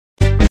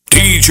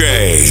DJ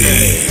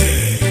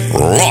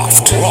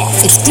Loft.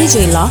 It's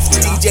DJ Loft.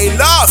 DJ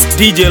Loft.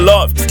 DJ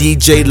Loft.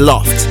 DJ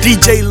Loft.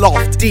 DJ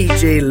Loft.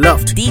 DJ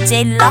Loft.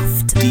 DJ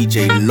Loft.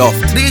 DJ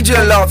Loft.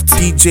 DJ Loft.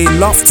 DJ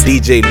Loft.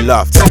 DJ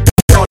Loft.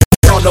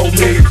 Y'all know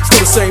me, still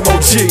the same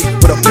OG,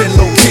 but I've been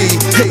low key.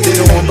 Hated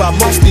on by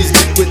most these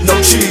with no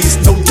cheese,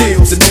 no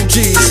deals and no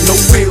G's, no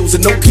wheels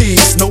and no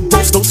keys, no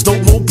boats, no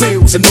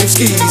snowmobiles and no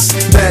skis.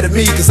 Mad at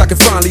me cause I can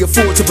finally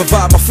afford to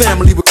provide my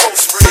family with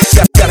groceries.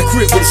 Got a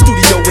crib with a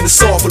studio and it's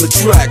all full of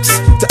tracks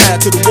to add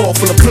to the wall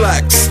full of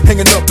plaques,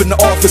 hanging up in the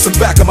office and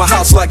back of my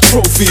house like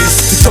trophies.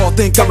 Did y'all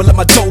think I'ma let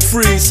my dough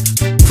freeze?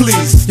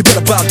 Please, you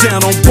better bow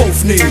down on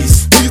both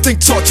knees. Who you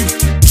think taught you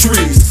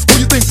trees? Who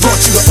you think brought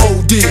you the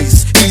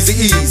ODs?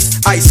 Easy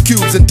E's, Ice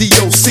Cubes and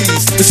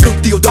DOCs, the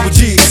Snoop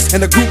D-O-double-G's,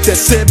 and the group that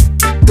said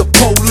the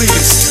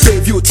police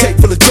gave you a tape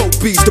full of dope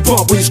beats to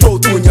bump when you stroll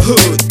through in your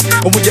hood.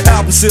 And when your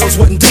album sales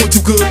wasn't doing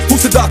too good,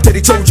 who's the doc that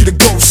he told you to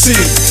go see?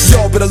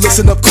 Y'all better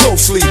listen up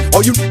closely.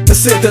 All you that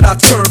said that I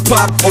turn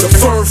pop or the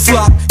firm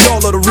flop, y'all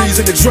are the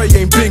reason that Dre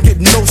ain't been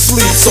getting no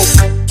sleep. So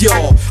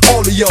y'all,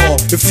 all of y'all,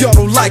 if y'all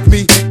don't like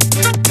me,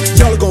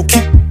 y'all are gonna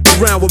keep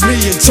around with me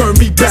and turn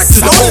me back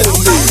to the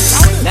old me.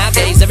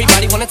 Nowadays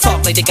everybody wanna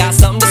talk like they got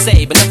something to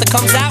say, but nothing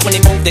comes out when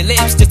they move their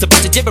lips, just a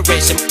bunch of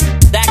gibberish and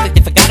act like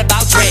they forgot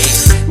about Dre.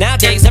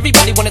 Nowadays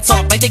everybody wanna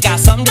talk like they got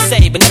something to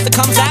say, but nothing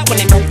comes out when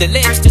they move their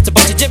lips, just a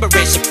bunch of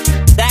gibberish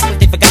and act like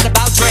they forgot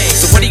about Dre.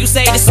 So what do you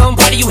say to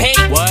somebody you hate?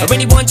 What? Or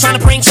anyone trying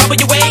to bring trouble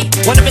your way?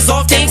 One of his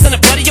off things in the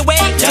blood of your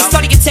way? Just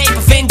study your tape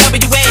of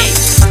NWA.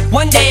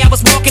 One day I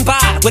was walking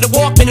by with a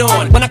Walkman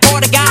on, when I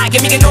caught a guy,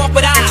 give me an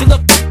awkward eye. She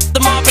looked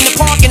them off in the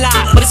parking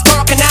lot, but it's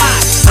dark and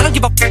I don't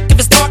give a f*** if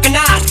it's dark or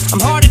not. I'm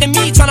harder than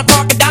me trying to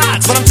park a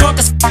Dodge, but I'm drunk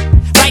as f***.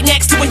 Right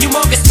next to a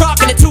humongous truck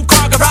in a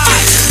 2-car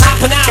garage,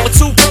 hopping out with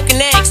 2 broken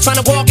legs, trying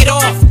to walk it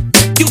off.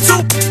 You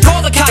two,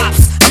 call the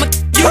cops.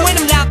 You and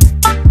them loud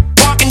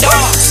barking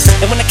dogs.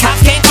 And when the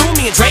cops came through,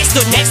 me and Dre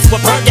stood next to a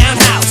burnt down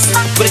house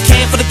with a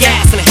can full of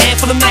gas and a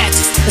handful of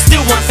matches, and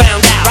still weren't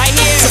found out. Right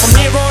here, so from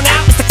here on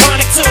out, it's the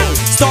Chronic 2,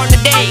 starting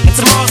the day and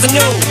tomorrow's a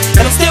new.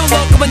 And I'm still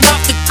local enough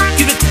to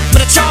you to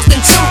with a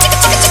Charleston 2.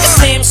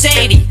 Slim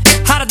Shady,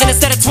 hotter than a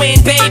set of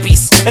twin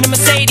babies, and a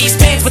Mercedes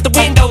Benz with the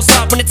windows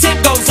up when the tip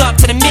goes up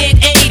to the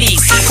mid-80s.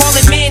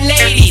 Calling men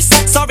ladies,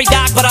 sorry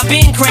doc, but I've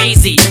been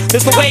crazy.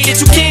 There's no way that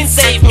you can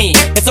save me.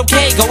 It's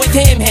okay, go with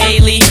him,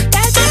 Haley.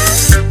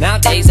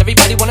 Nowadays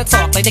everybody wanna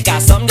talk like they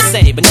got something to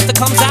say, but nothing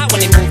comes out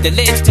when they move their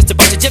lips, just a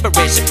bunch of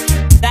gibberish.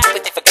 That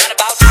like they forgot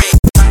about Dre.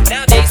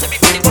 Nowadays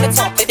everybody wanna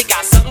talk like they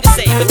got something to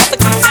say, but nothing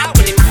comes out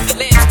when they move their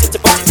lips, just a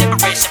bunch of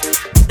gibberish.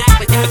 That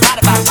like they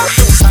forgot about Dre.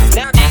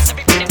 Nowadays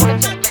everybody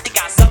wanna talk like they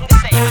got something to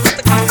say, but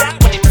nothing comes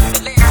out when they move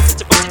their lips,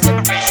 just a bunch of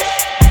gibberish.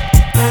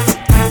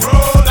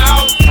 Roll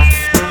out,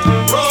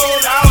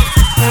 roll out,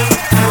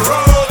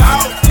 roll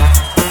out,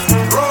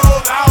 roll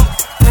out,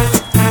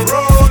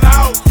 roll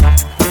out,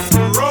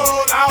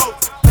 roll out,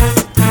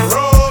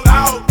 roll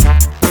out,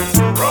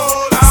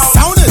 roll out.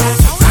 Sound it.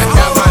 I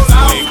got my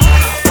swing,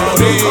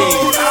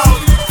 roll out,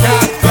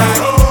 got back,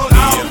 me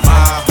and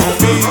my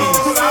homies.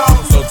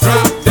 So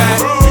drop that,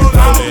 we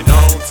rollin'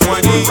 on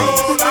 20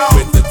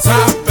 with the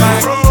top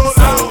back.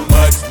 So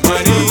much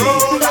money,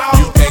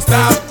 you can't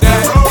stop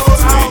that.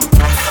 Swing,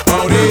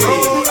 roll it,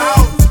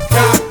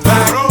 got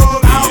back,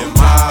 me and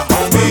my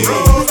homies.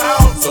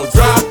 So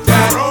drop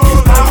that, we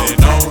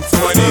rollin' on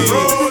 20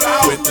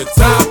 with the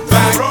top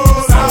back.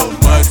 So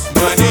much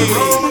money,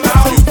 you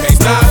can't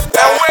stop that.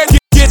 Now where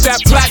get that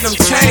platinum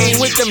chain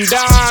with them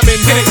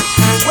diamonds in it?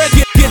 Where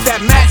get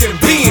that matching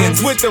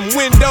Benz with them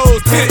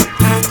windows tinted?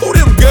 Who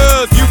them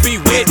girls you be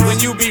with when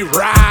you be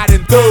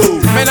riding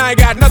through? Man, I ain't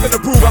got nothing to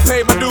prove. I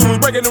paid my dues,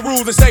 breaking the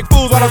rules and shake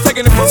fools while I'm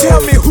taking it.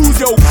 Tell me who's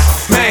your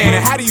man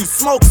and how do you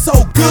smoke so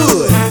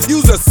good?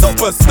 You's a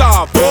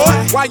superstar, boy.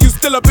 Why you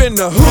still up in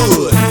the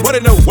hood? What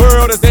in the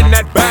world is in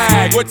that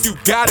bag? What you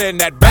got in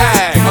that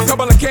bag? A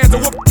couple of cans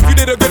of whoop. You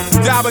did a good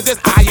job of just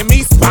eyeing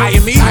me,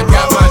 spying me. I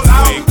got my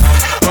swing,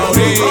 roll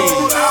it,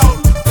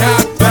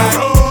 got back,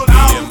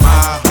 me and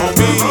my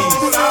homies.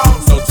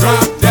 So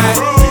drop that,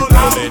 we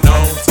rollin'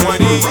 on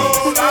 20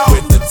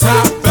 with the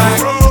top back.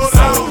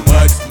 So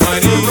much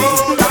money,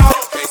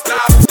 can't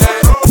stop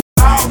that.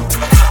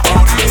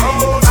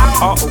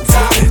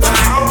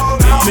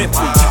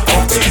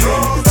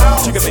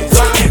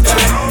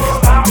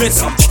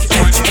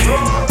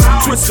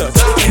 Twister,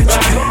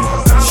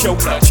 show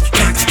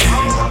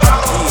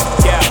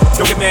yeah,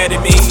 don't get mad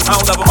at me. I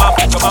don't love him, I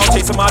fuck him, I don't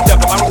chase him, I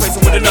duck him, I replace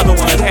him with another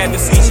one. Had to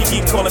see, she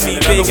keep calling me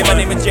big, and my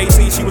name is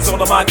JC. She was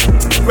all of mine.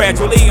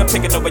 Gradually, I'm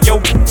taking over yo,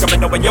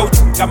 coming over yo.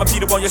 Got my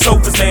feet up on your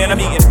sofas, man. I'm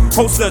eating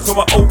posters from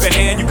an open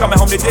hand. You coming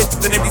home to this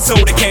and empty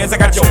soda cans. I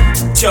got your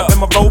in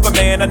my rover,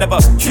 man. I never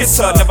kiss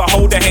her, never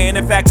hold her hand.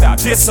 In fact, I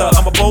diss her.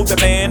 I'm a bolder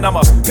man, I'm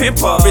a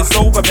pimper. It's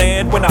over,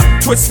 man. When I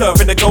twist her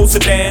in the ghost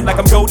sedan, like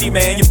I'm Goldie,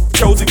 man. You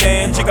chosen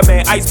man, chicken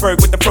man,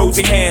 iceberg with the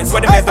frozen hands.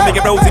 Sweater man to make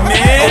it rosy,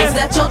 man. Oh, is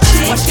that your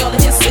chick? Why she all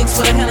in his six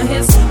with a hand on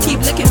his?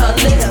 Keep licking her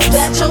lips.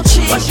 That your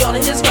chick? Why she all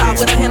in his ride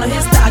with a hand on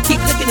his thigh? Keep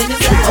licking in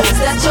his ass. Oh, is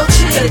that your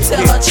chick? Better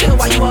tell her chill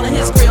while you all in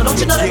his grill. Don't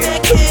you know that man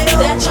kill?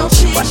 That your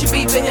chick? you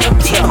beefing him?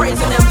 Keep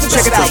praising him.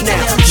 Check it out now.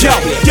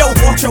 Yo,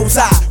 Ocho's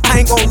eye. I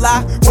ain't gon'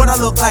 lie. What I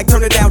look like,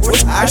 turn it down,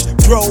 which I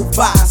drove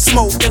by,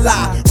 smoke and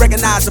lie.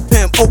 Recognize a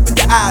pimp, open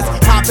your eyes.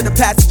 Hop in the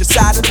passenger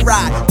side of the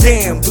ride.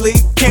 Damn,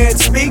 bleak, can't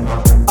speak.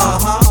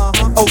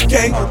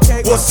 Okay,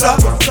 what's up?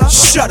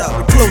 Shut up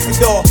and close the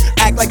door.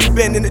 Act like you've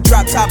been in the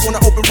drop top on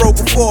an open road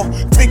before.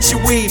 Fix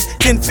your weave,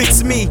 then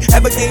fix me.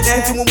 Ever gained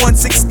that to a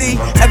 160?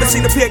 Ever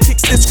seen a pair of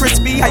kicks this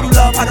crispy? How you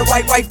love how the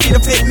white feet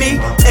fit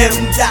me? M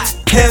dot,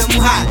 him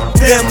hot,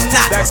 them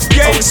not. That's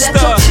That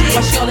your chick,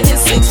 why she on his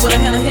six with a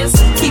hand on his?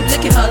 Keep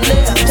licking her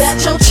lips. That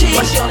your chick,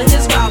 why she on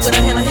his ride with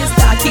a hand on his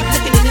thigh? Keep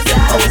licking in his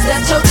eye. Oh, is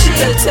that your chick?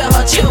 Better tell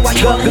her chill while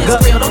you on his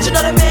grill. Don't you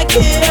know that man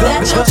kill?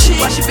 That your chick,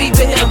 why she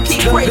beefing him?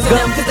 Keep praising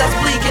him, cause that's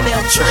bleak and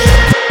them trill.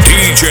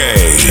 DJ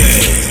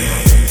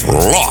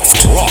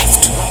Loft.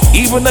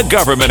 Even the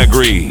government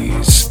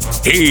agrees.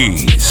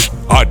 He's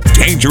a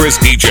dangerous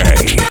DJ.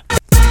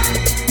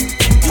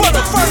 For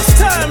the first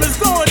time, it's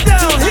going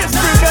down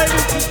history, baby.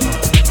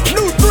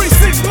 New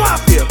 3-6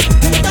 Mafia,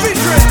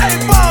 featuring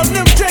 8-Ball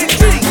and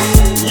MJG,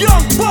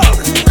 Young Buck.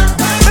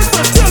 It's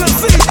a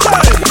Tennessee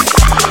thing.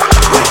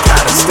 We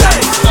gotta stay.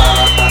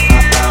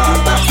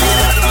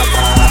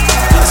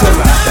 Till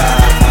I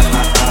die,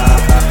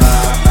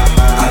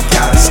 I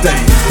gotta stay.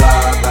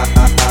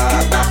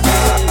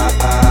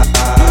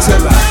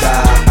 Till I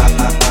die,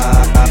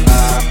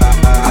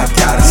 I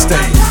gotta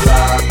stay.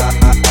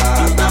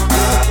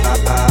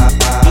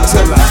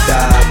 Till I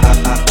die,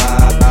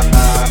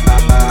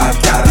 I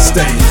gotta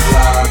stay.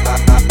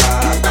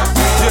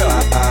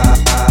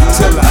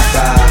 Till I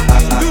die.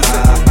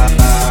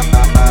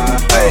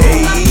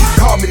 Hey,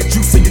 call me the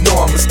juice and you know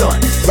I'm a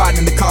stunt. Riding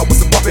in the car with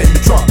some bumper in the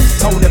trunk.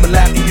 Tone them a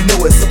lap and you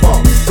know it's a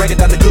bump. Breaking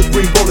down the good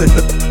green rollin'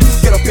 the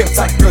get up pimp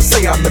tight, girl,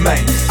 say I'm the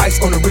main.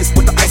 Ice on the wrist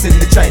with the ice in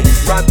the chain.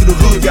 Ride through the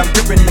hood, yeah, I'm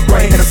gripping the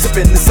grain. And I'm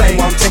sipping the same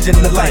while I'm changing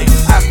the lane.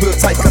 I feel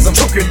tight cause I'm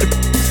choking the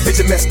bitch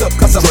and messed up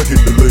cause I'm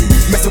drinking the lean.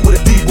 Messing with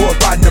a D-boy,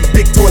 riding them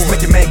big toys.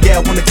 Make your man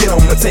gal wanna get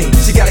on my team.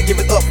 She gotta give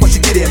it up when she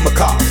get in my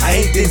car.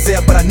 I ain't Denzel,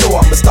 but I know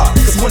I'm a star.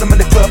 Cause when I'm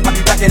in the club, I be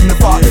back in the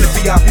bar. In the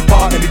VIP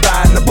bar and be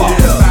buying the bar.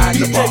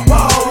 DJ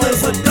Paul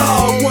is a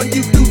dog, one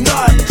you do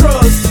not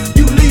trust.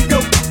 You leave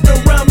your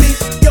around me,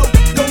 yo,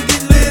 gon'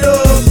 get lit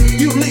up.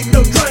 You leave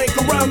no drink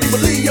around me,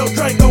 but leave your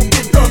drink gon'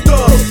 get drunk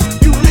up.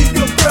 You leave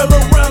your girl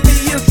around me,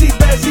 if she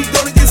bad, she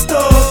gonna get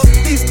stuck.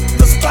 These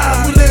the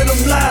spies, we let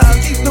them lie,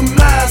 keep them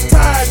lies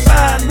tied,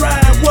 fine,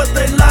 rhyme what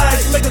they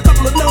like. Make a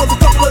couple of no's, a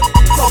couple of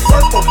all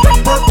purple,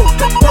 purple.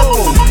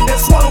 And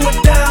swallow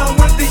it down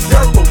with the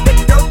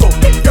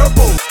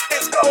purple.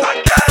 It's go,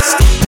 I gotta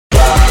stay.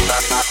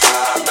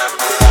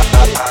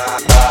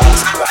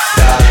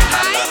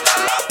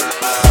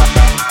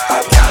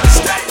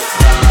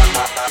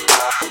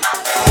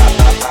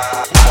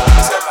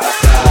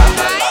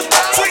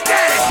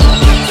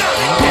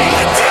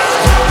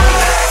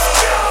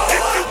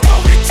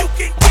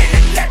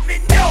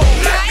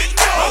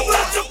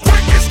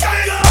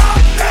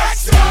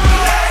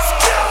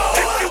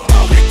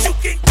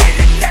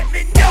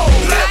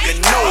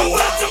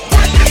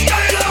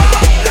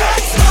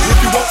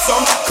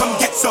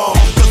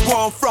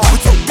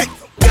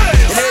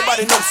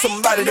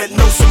 Somebody that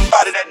knows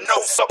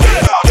something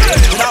about it.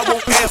 And I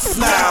won't answer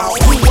now.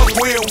 Who, what,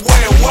 where,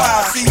 and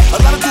why? See, a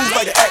lot of dudes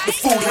like to act the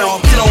fool now.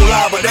 Get on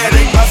live, but that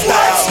ain't my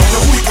style.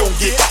 Now who he gon'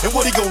 get and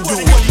what he gon'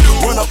 do?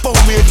 Run up on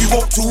me if you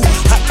want to.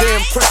 Hot damn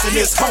pressing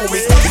his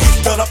homies.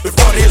 He's done up in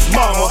front of his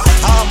mama.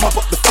 I'm up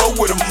the floor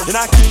with him. And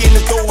I kick in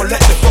the door and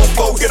let the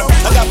fofo get him.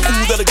 I got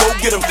fools that'll go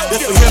get him.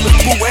 That's for him and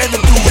the boo and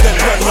the dudes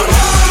that run with him.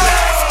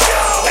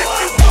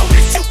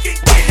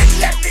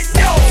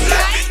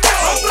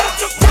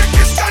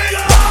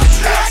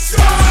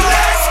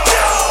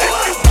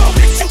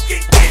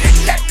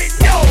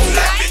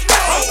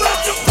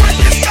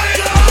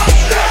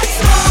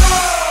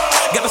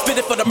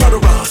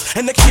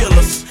 And the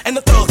killers, and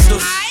the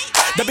thugsters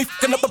that be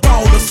fucking up the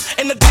ballers,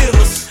 and the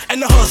dealers, and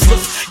the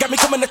hustlers. Got me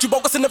coming at you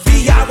bogus in the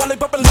VI while they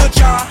bumpin' Lil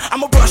Jon.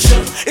 I'm a Russia,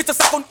 it's a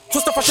psycho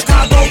twister from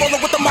Chicago, rollin'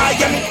 with the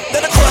Miami,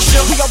 they're the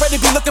crusher. We already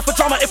be looking for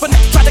drama. If a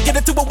try to get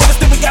into it with us,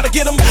 then we gotta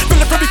get him.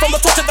 Feelin' free from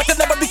the torture that can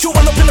never be true.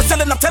 I'm no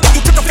penicillin, I'm telling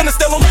you, trick up and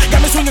steal him.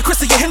 Got me swinging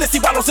Chrissy and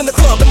Hennessy bottles in the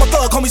club, and my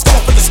thug homies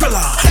going for the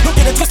Skrilla. Don't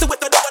get it twisted with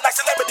the overnight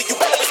celebrity.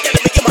 You better be scared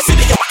of me in my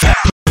city, in my town.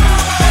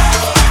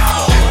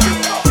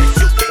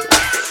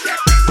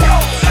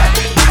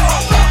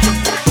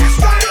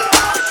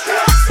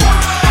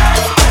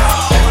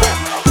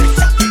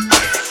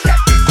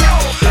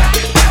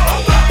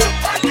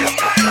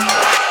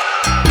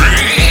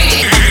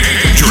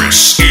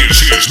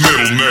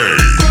 Middle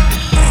name.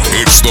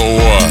 It's the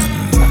one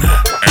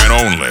and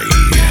only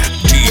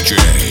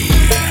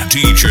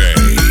DJ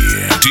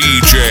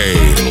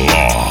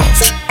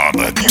Loft on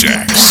the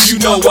decks.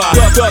 You know I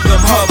love them,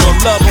 hug them,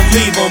 love them,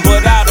 leave them,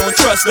 but I don't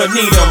trust or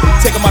need them.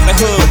 Take them out the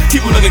hood,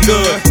 keep them looking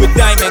good, with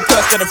diamond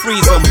cuts that'll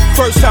freeze them.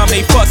 First time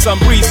they fuss, I'm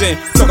breezing.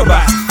 Talk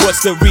about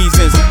what's the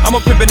reasons. I'm a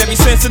pimpin' every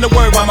sense in the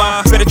word,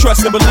 mama. Better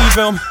trust and believe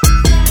him.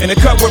 In the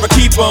cup where I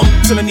keep them,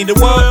 till I need a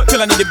word,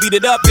 till I need to beat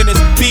it up. Then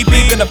it's beep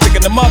beep, and I'm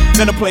picking them up.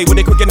 Then I play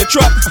with it quick in the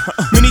truck.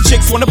 Many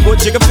chicks wanna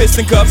put jigger fists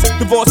in cups.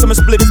 Divorce them and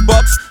split his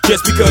bucks.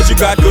 Just because you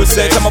got good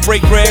sex, I'ma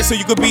break bread so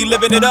you could be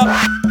living it up.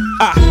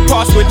 I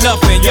cost with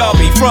nothing, y'all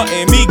be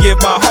frontin'. Me give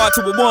my heart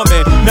to a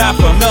woman, not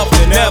for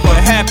nothing, never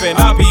happen.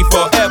 I'll be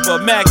forever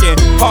macking.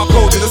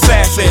 Hardcore as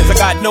assassins, I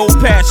got no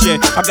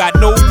passion, I got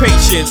no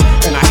patience,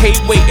 and I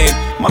hate waiting.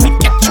 Mommy,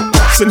 get your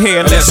ass in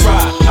here and let's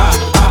ride.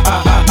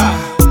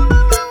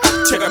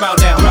 Check 'em out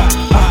now.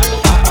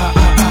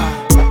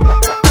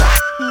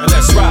 And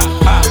let's ride.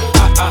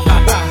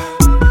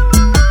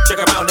 Check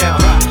 'em out now.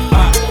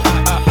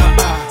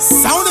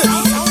 Sound it.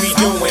 We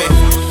doing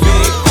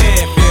big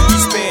pimpin', we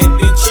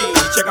spending cheese.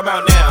 Check 'em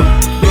out now.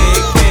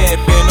 Big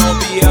pimpin' on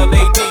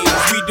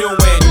BLADs. We doing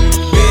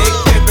big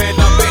pimpin'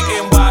 up in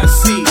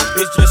NYC.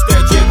 It's just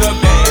that Jigga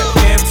Man,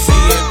 MC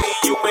and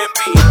BUMB.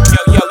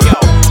 Yo, yo, yo.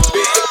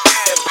 Big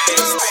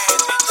pimpin',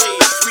 spending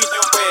cheese. We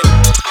doing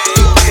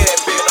big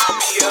pimpin' on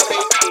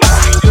BLADs.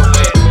 We doing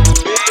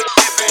big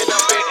pimpin'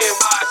 up in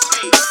NYC.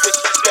 It's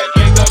just that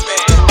Jigga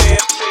Man,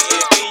 MC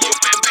and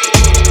BUMB.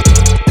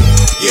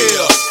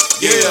 Yeah,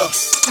 yeah,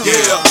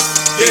 yeah,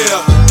 yeah.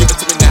 Give it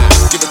to me now,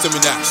 give it to me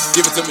now,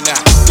 give it to me now,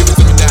 give it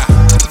to me now.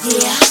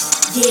 Yeah,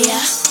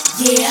 yeah,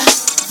 yeah,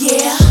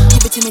 yeah.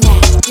 Give it to me now,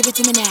 give it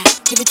to me now,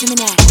 give it to me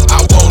now.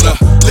 I wanna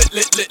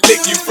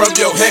lick you from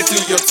your head to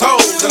your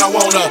toes, and I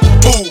wanna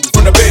move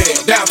from the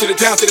bed down to the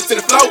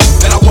floor,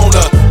 and I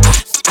wanna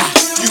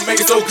you make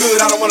it so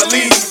good I don't wanna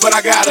leave, but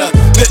I gotta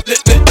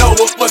know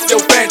what's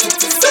your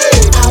fantasy.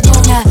 I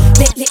wanna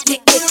lick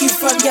you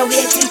from your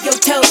head to your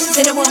toes,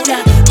 and I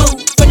wanna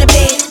move from the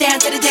bed down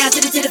to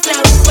the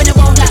floor. When I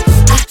wanna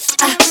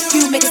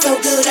you make it so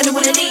good I don't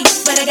wanna leave,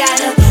 but I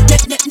gotta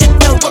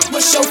know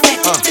what's your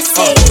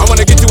fantasy. I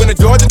wanna get you in the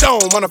Georgia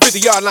Dome on a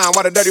 50-yard line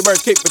while the Dirty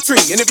Birds kick the tree.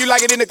 And if you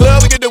like it in the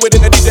club, we can do it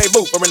in the DJ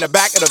booth or in the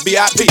back of the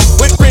VIP.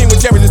 Whipped cream with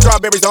cherries and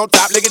strawberries on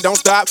top. Lick it, don't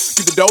stop.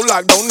 Keep the dough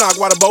locked, don't knock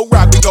while the boat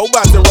rock. We go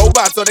bots and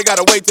robots, so they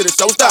gotta wait till the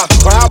show stops.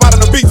 Or how about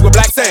on the beach with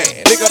black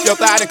sand? Lick up your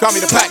thigh and call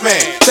me the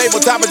Pac-Man.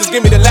 Tabletop and just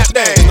give me the lap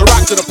dance. The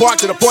rock to the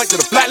park, to the point, to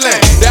the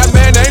flatland. That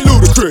man ain't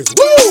ludicrous.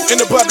 Woo! In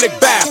the public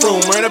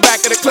bathroom or in the back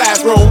of the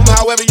classroom.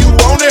 However you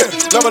want it.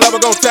 Lover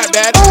gon' tap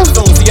that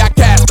soon. See, I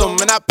cast them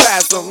and I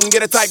pass them.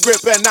 Get a tight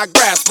grip and I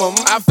grasp them.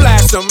 I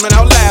flash them and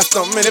I'll last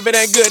them. And if it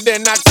ain't good,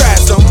 then I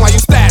trash them. While you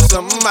stash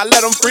them, I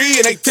let them free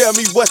and they tell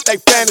me what's they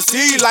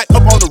fantasy. Like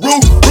up on the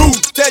roof.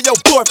 Tell your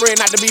boyfriend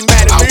not to be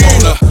mad at me. I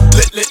wanna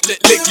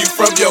lick you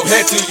from your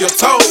head to your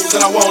toes,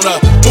 and I wanna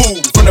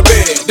move from the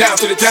bed down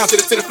to the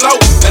floor,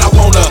 and I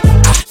wanna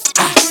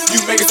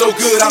you make it so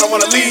good I don't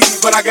wanna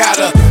leave, but I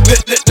gotta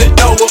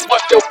know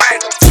what's your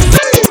fantasy.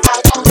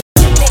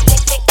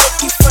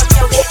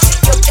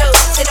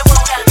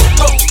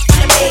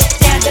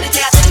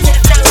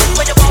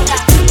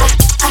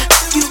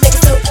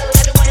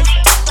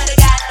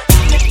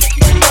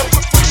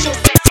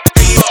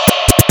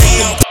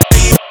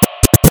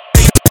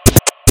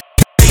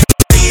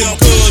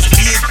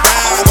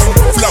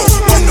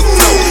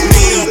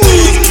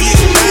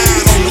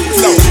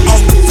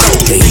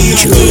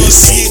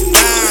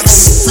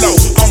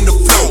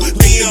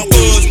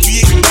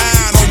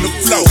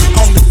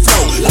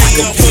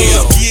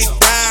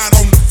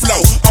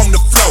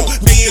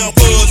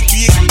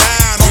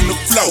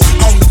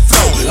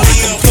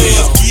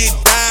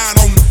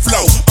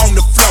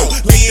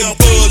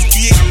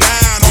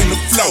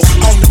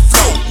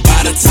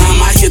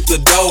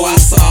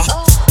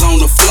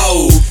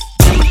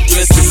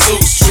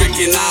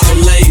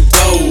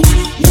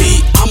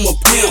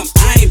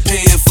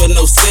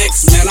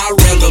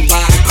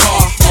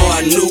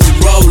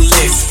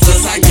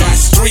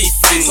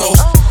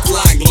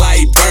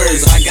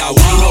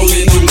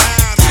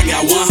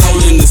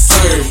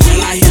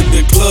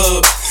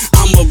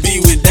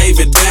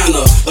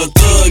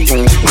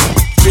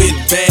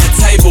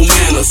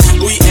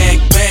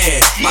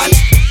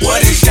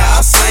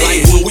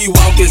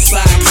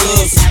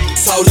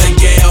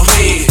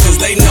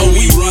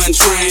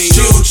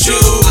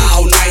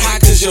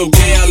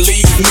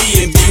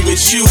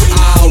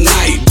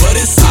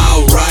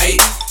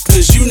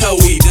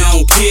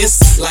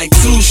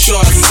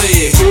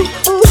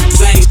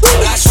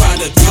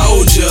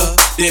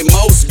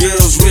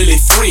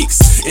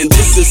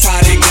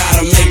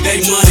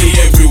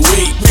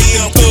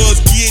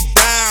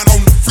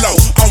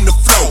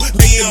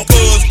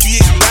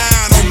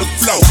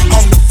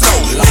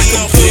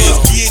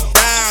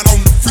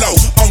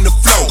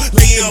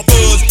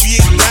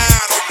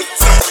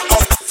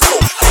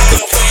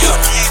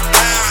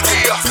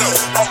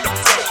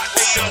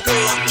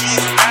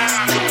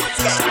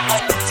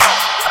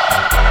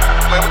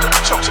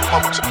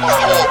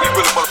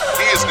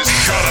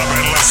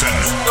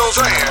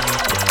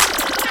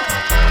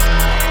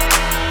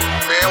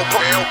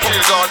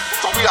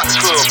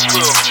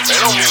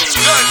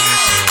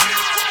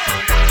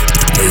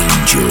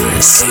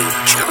 Dangerous.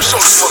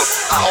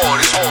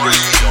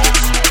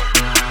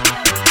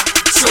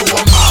 So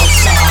I'm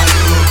outside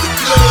of the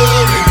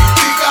club and you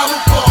think I'm a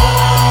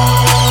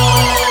ball.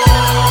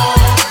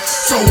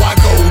 So I'm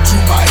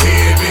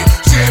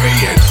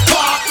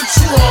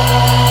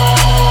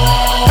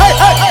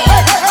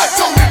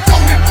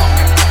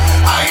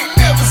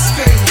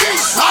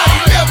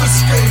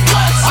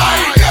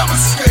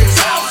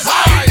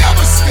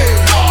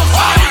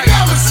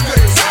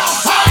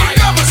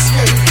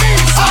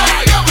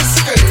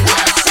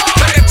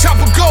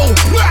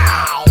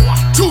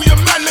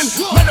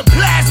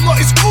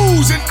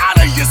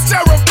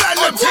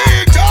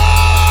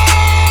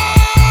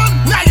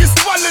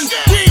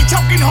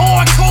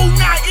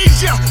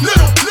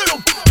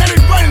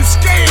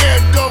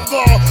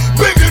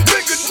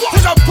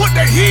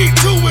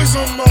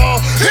them all.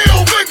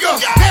 Hell nigga,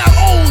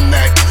 now own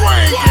that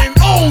drink and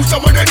own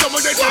some of that.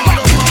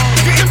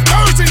 Getting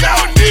thirsty, now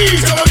I need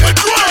some of that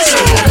drink. So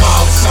I'm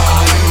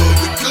outside of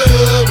the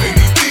club and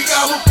he think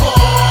I'm a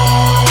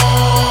pawn.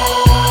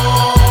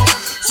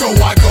 So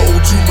I go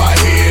to my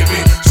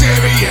heavy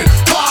Chevy and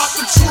pop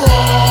the trunk.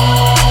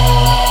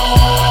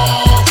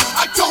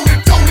 I told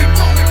it,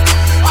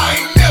 I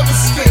ain't never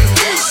scared.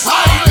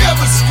 I ain't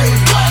never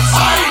scared.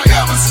 I ain't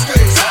never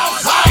scared.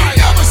 I ain't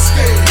never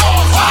scared.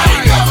 I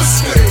ain't never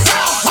scared.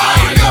 I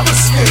ain't never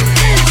scared.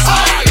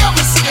 I ain't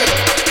never scared.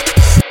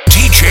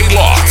 DJ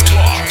Loft,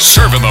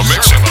 serving the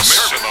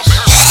mixes.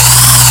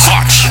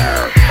 Hot.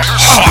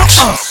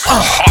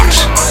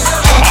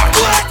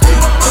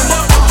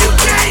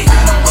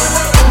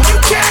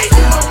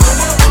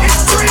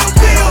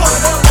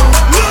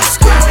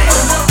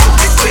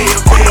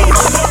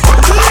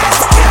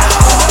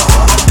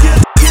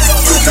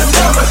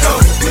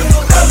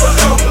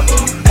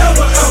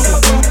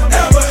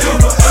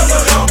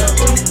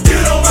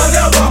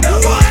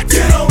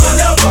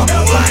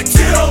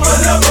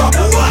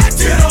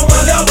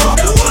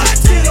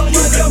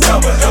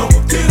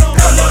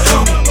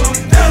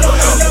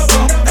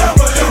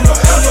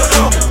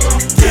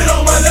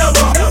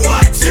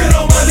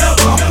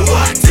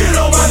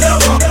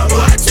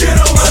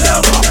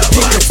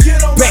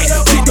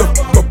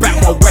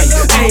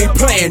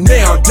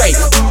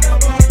 Nowadays,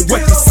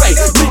 what you say,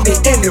 meet me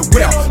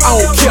anywhere, I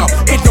don't care,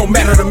 it don't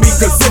matter to me,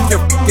 cause if you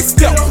f***ing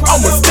step,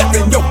 I'ma step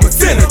in your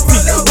vicinity.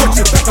 What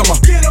you think I'ma,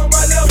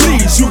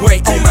 please, you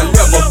ain't on my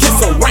level, get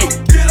some rank,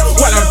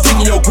 while I'm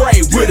digging your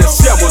grave with a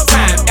shovel,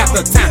 time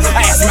after time,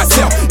 I ask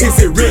myself,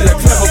 is it really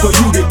clever for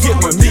you to get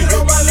with me,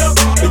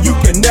 and you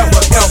can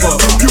never ever,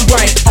 you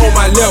ain't on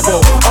my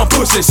level, I'm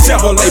pushing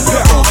Chevrolet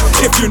pedal,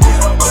 if you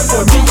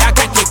for me, I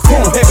got that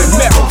chrome heavy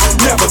metal,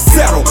 never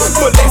settle,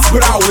 but less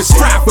but always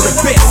strive for the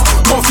best.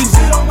 Most these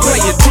play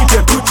it deep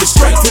and put you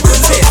straight to the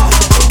test.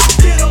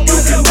 You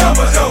can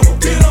never ever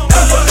get on my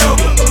level.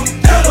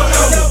 Get on my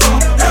level.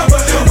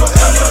 Get on my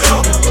level.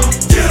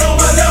 Get on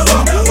my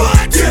level.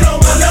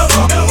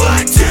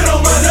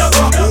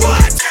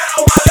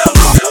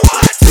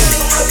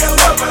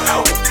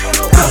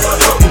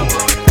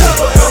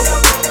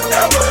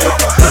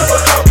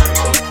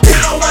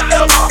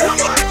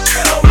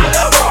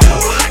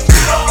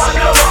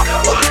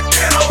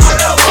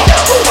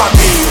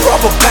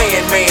 Rubber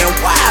band man,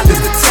 wild as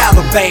the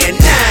Taliban.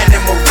 9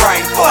 in my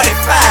right,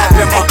 45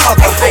 in my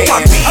other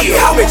hand.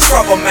 I'm in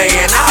trouble,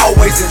 man. I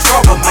always in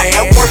trouble,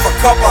 man. Worth a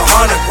couple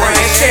 $100,000.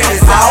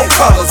 Shanty's all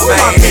colors,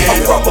 man. A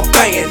rubber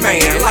band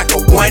man, like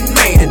a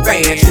one-man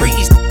band.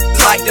 Trees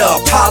like the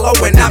Apollo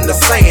and I'm the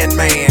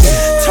Sandman.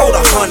 Told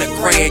 $100,000,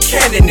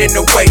 cannon in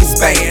the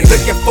waistband.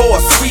 Looking for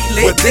a sweet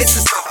lick, but this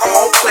is the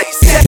wrong place.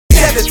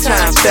 7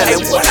 times better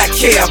what I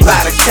care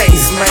about a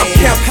case, man. I'm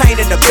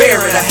campaigning to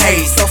bury the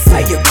haze, so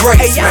say your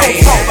grace, man. I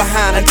don't talk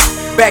behind a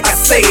back, I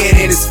say it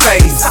in his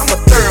face. I'm a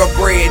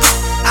thoroughbred,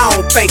 I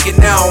don't fake it,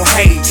 I don't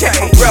hate. Check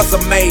my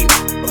resume,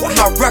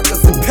 my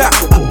records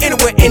impeccable.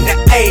 Anywhere in the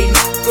A,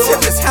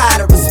 tip is high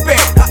to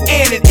respect.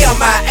 And an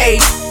MIA,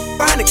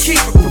 trying to keep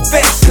it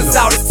professional. Cause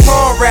all this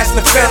tongue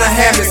wrestling finna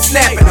have me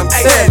snapping. I'm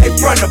telling it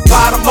from the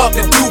bottom up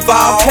to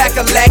Duval,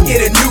 Kakalaki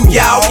to New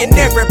York, and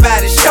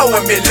everybody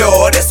showing me,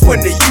 Lord, it's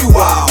when the you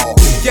all.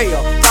 Yeah,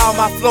 all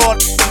my Florida,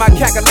 my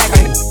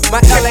Kakalaki,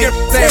 my LA,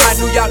 my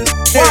New York,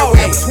 all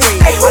in between.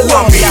 I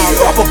love y'all,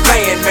 rubber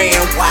band man,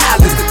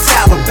 wild as the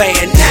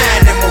Taliban.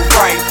 9 in my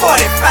right,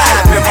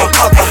 45 in my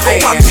other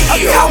hand.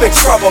 I'm in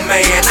trouble,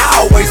 man,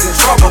 I always in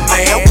trouble,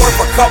 man. Worth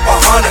a couple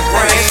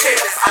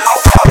 $100,000.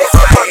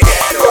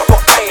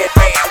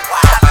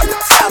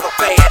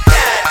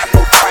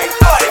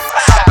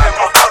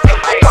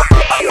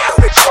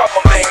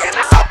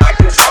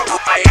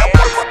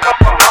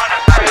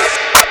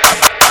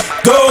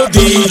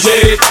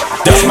 DJ,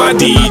 that's my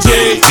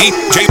DJ.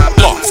 DJ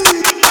Loft.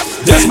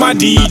 That's my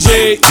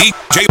DJ.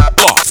 DJ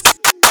Loft.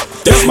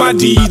 That's my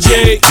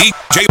DJ.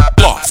 DJ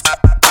Loft.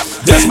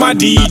 That's my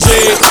DJ.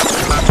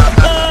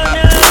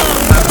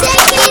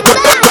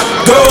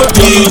 Go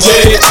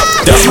DJ.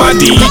 That's my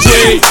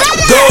DJ.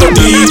 Go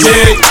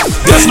DJ.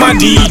 That's my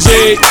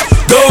DJ.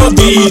 Go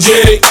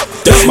DJ.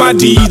 That's my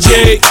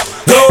DJ.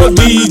 Go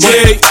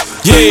DJ.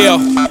 Yeah,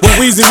 with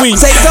Weezy Weezy.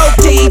 Say go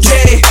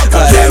DJ,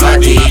 cause that's my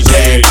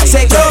DJ.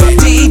 Say go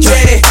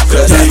DJ,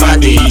 cause that's my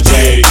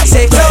DJ.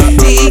 Say go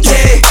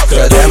DJ,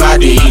 cause that's my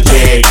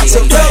DJ.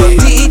 Say go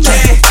DJ,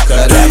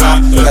 cause that's my.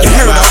 You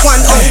heard of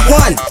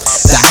 101,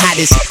 the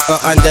hottest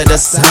under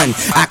the sun.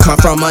 I come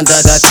from under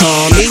the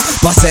Tommy,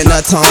 bustin'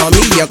 the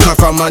Tommy. You come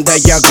from under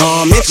your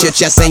garment, your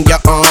chest and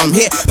your arm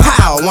hit.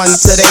 Pow, one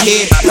to the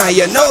head. Now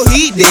you know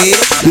he did.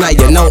 Now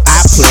you know I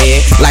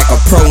played like a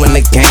pro in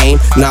the game.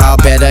 Nah,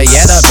 better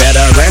yet, a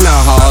veteran, a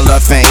Hall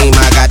of Fame.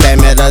 I got that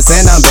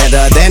medicine, I'm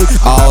better than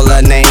all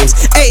the names.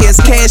 A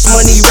is Cash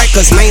Money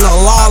Records, man, a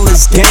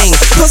lawless gang.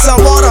 Put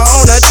some water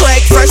on the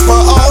track, fresh for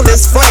all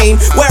this flame.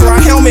 Wear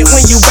a helmet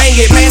when you bang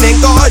it, man, and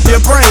guard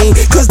your brain.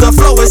 Cause the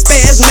flow is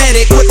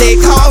spasmodic, what they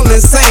call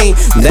insane.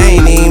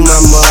 They ain't even my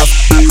muff,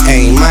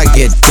 aim, I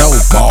get dope,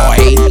 boy.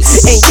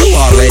 And you a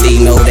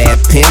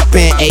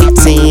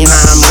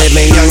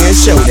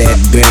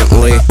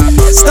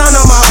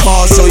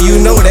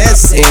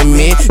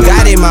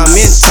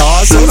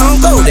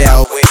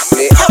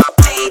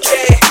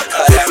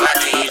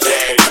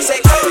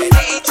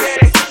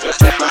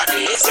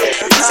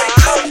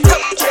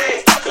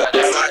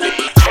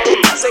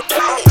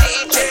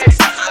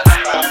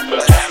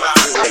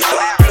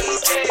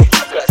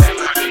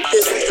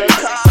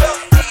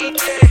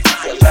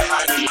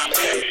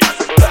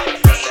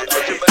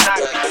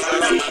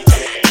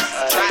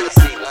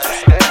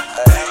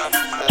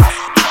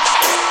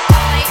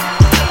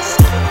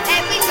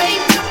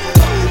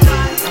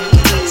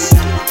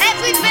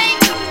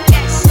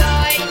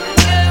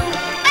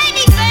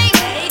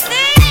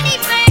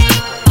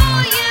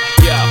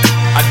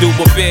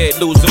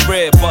lose a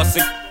rib,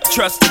 busting.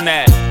 Trust in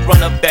that.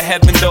 Run up the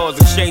heaven doors,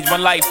 exchange my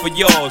life for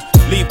yours.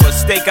 Leave a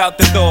stake out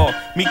the door.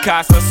 Mi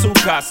casa, su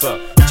casa.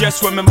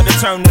 Just remember to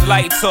turn the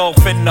lights off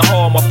in the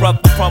hall. My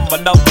brother from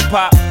another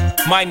pop.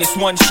 Minus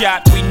one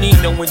shot, we need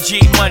no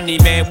G money,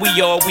 man. We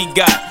all we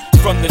got.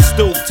 From the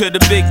stoop to the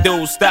big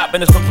dudes,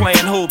 stopping us from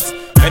playing hoops.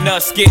 And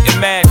us getting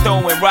mad,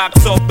 throwing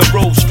rocks off the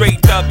roof.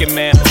 Straight thugging,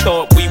 man. I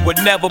thought we would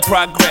never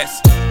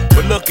progress.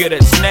 But look at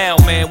us now,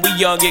 man. We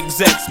young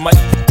execs. My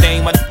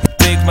name, my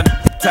bigs, my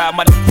tie,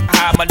 my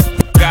high, my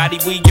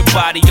Gotti, we your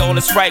body, all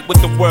is right with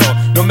the world.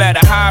 No matter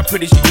how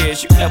pretty she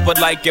is, you never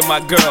liking my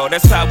girl.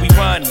 That's how we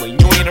run. When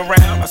you ain't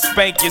around, I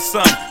spank your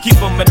son. Keep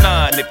him in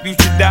line. If you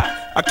should die,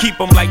 I keep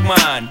him like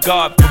mine.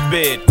 God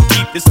forbid.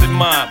 Keep this in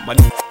mind, my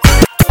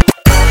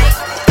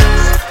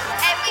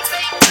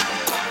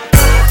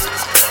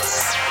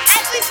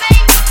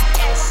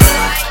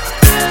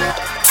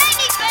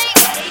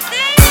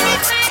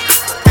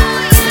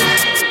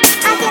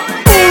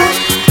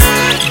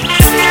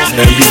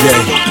every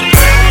day,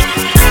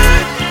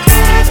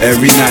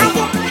 every night,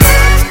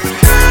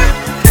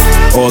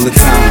 all the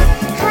time.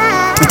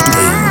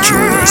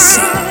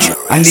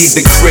 I need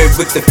the crib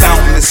with the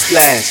fountain and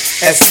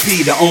splash.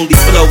 SP, the only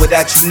flow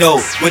that you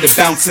know, with a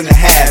bounce and a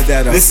half.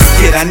 Listen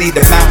kid, I need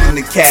a mountain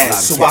of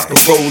cash, so I can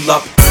roll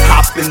up,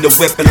 hop in the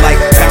whip and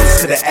like bounce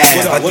to the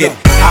ass. I get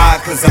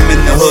high cause I'm in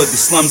the hood, the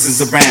slums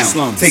is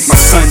around. Take my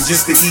son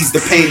just to ease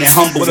the pain and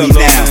humble me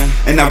now.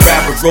 And I'd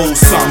rather roll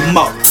something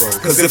up,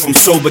 cause if I'm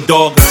sober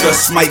dog, I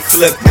just might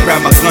flip,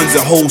 grab my guns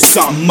and hold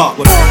something up.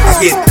 I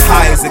get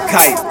high as a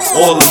kite,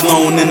 all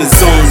alone in the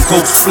zone,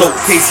 ghost float,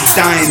 cases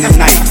dying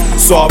tonight.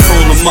 So I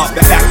roll them up,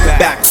 back to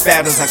back,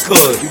 fat as I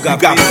could. You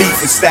got beef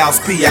and Styles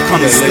P, I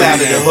come and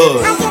splatter the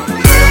hood.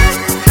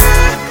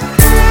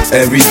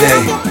 Every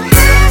day,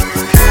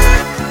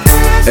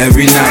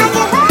 every night,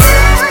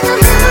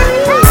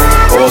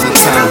 all the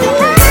time.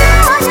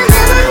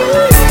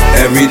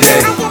 Every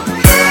day,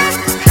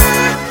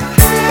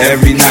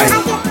 every night,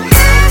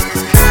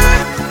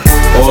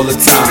 all the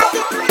time.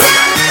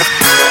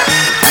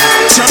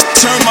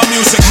 Turn my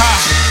music high,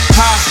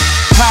 high,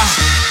 high,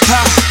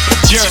 high,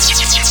 yeah.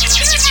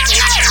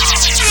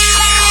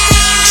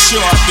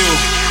 Sure I do.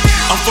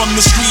 I'm from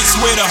the streets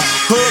where the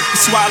hood can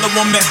swallow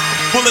on me.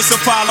 Bullets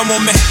will follow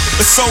on me.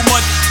 There's so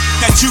much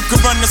that you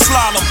could run the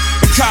slalom.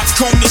 The cops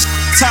comb this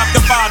top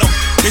to bottom.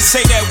 They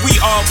say that we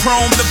are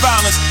prone to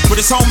violence, but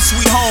it's home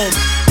sweet home.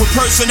 With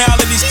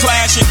personalities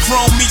clash and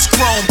chrome meets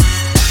chrome.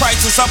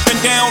 Prices up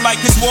and down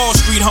like it's Wall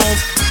Street home.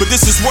 But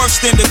this is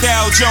worse than the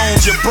Dow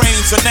Jones. Your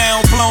brains are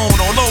now blown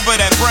all over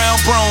that brown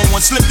brone.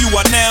 One slip you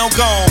are now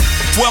gone.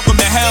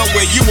 Welcome to hell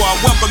where you are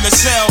welcome to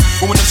sell.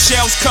 But when them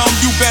shells come,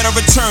 you better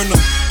return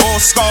them. All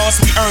scars,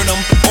 we earn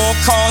them. All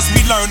cars, we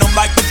learn them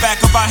like the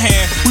back of our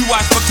hand. We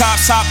watch for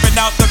cops hopping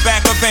out the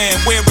back of van.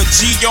 Wear a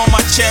G on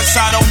my chest,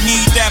 I don't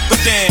need that, but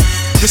then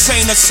this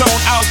ain't a sewn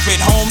outfit,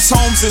 Holmes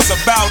is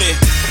about it.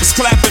 Was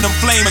clapping them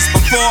flamers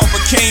before I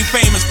became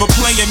famous. For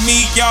playing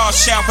me, y'all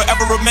shall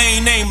forever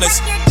remain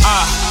nameless.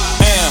 I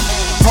am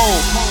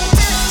home.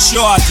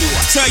 Sure I do.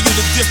 I tell you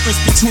the difference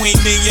between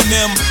me and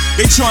them.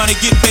 They trying to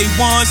get they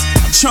ones,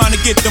 I'm trying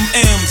to get them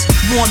M's.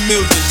 1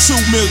 million, 2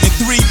 million,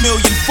 3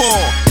 million, 4.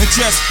 In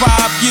just 5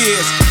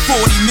 years,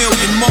 40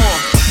 million more.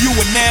 You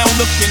are now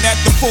looking at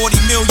the 40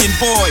 million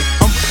boy.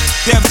 I'm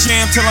Def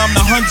Jam till I'm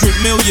the 100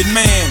 million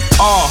man.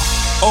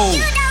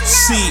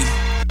 R.O.C.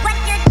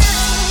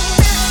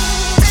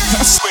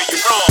 I swear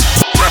you're wrong.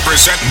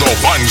 Representing the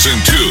ones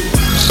and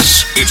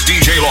twos, it's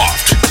DJ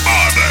Loft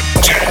on the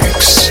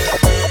decks.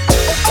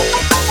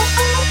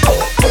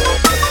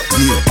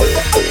 Yeah.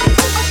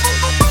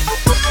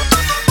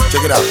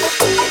 Check it out.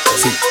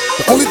 See,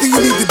 the only thing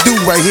you need to do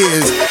right here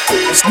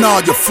is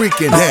nod your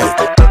freaking head.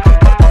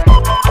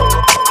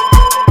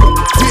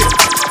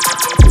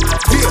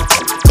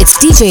 It's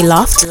DJ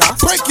Loft.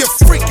 Break your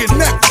freaking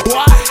neck,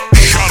 boy.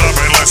 Shut up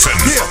and listen.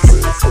 Yeah.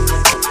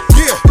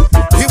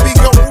 Here we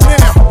go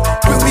now.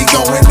 Where we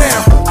going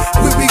now?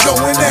 Where we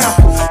going now?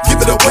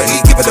 Give it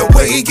away, give it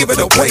away, give it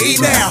away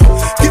now.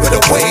 Give it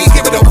away,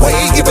 give it away,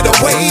 give it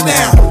away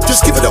now.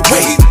 Just give it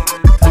away.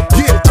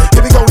 Yeah,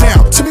 here we go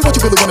now. Tell me what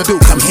you really wanna do.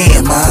 Come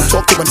here, man.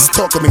 Talk to me, just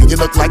talk to me. You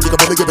look like you can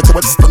really give it to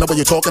us. The way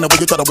you're talking, the way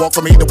you try to walk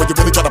for me, the way you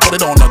really try to put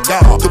it on the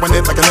guard. Doing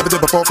it like I never did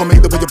before for me.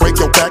 The way you break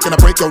your back and I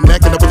break your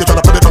neck, and the way you try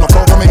to put it on the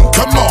floor for me.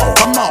 Come on,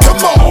 come on,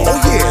 come on. Oh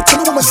yeah,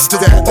 tell me what my sister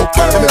that.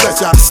 Okay, let me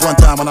bless y'all this one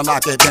time when I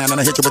knock it down and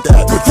I hit you with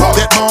that. With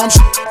that mom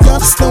shit. Y'all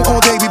just know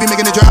all day we be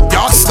making it drop.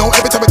 Y'all just know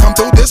every time we come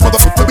through this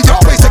motherfucker, we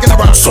always taking a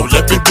rock. So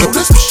let me do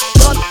this.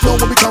 Y'all know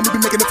when we come, we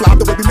be making it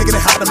flop. The way we making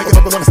it hot and making it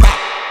up, we're gonna stop.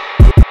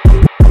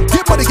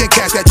 Get money and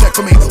cash that check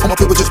for me. All my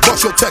people just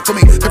bust your check for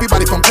me.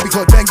 Everybody from every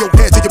hood, bang your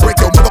head till you break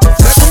your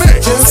motherfucker neck for me.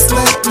 Just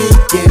let me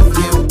give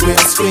you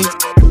real sweet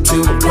to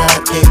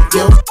ride in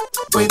your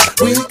with.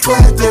 We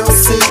clap your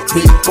seat.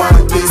 We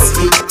want this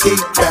heat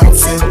keep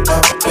bouncing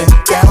up and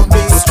down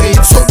these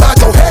streets. So nod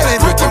your head and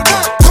break your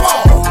neck. Come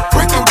on,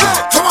 break your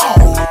neck. Come on,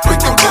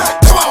 break your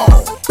neck. Come on,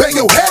 bang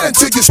your head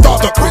until you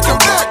start to break your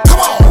neck.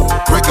 Come on,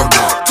 break your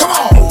neck. Come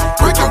on,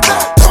 break your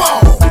neck. Come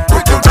on,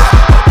 break your neck.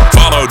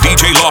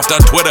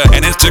 Loft on Twitter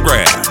and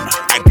Instagram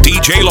at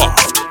DJ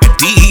Loft, at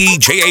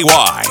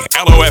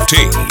DEJAYLOFT.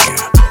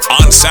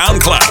 On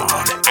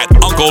SoundCloud at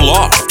Uncle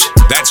Loft,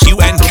 that's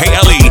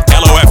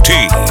UNKLELOFT.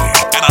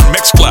 And on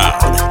Mixcloud,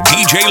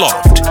 DJ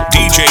Loft,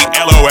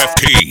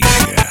 DJLOFT.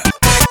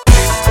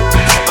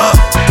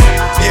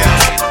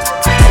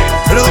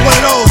 Another one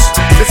of those.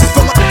 This is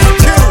for my Q.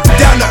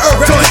 Down to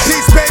earth, joint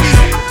peace, baby.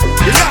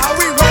 You know how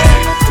we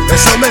roll.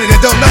 There's so many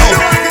that don't know.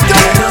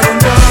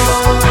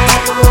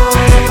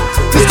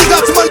 This goes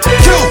out to my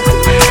Q.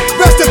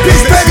 Rest in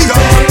peace, baby.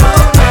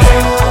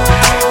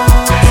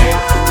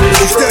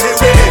 You still here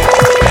with me?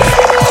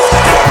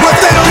 What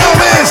they don't know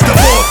is the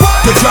war,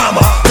 the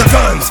drama, the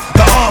guns,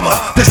 the armor,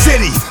 the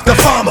city, the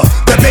farmer,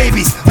 the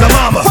babies, the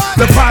mama,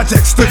 the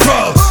projects, the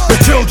drugs,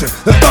 the children,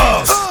 the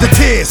thugs, the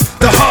tears,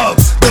 the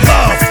hugs, the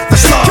love, the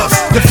slugs,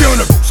 the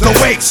funerals, the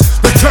wakes,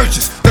 the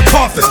churches, the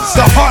coffins,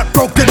 the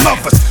heartbroken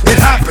lovers. It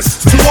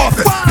happens too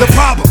often. The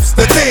problems,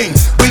 the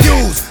things we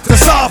use to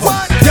solve them.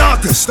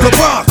 Yonkers, the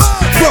Bronx,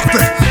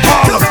 Brooklyn,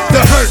 Harlem,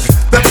 the hurt,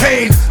 the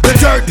pain, the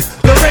dirt,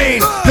 the rain,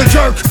 the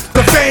jerk,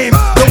 the fame,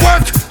 the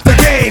work, the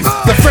game,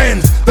 the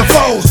friends, the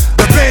foes,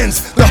 the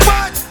bins,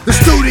 the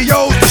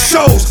studios, the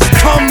shows,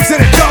 comes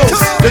and it goes.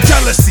 The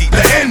jealousy,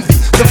 the envy,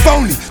 the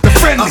phony, the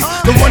friendly,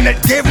 the one that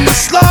gave him the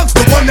slugs,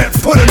 the one that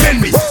put him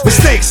in me.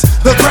 Mistakes,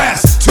 the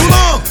grass, too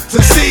long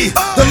to see.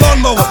 The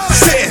lawnmower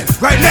sitting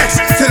right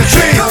next to the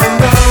tree.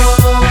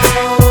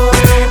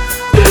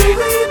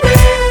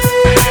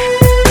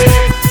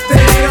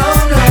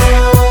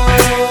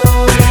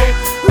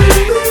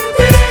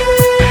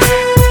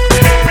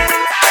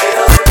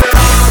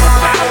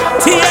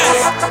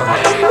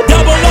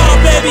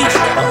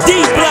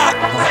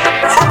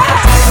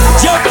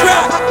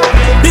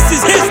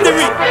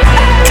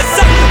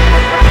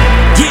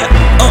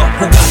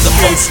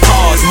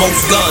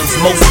 Most guns,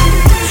 most,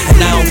 and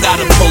I don't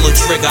gotta pull a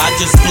trigger, I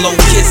just blow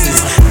kisses.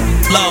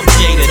 Love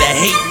Jada, that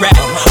hate rap,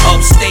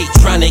 upstate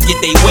trying to get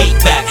they weight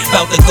back.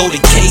 About to go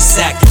to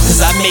K-Sac,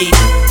 cause I made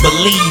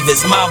believe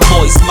it's my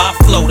voice, my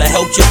flow to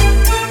help you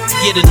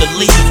get in the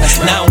lead.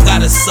 Now I don't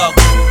gotta suck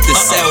to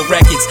sell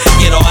records,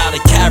 get all out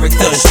of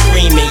character,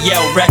 scream and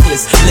yell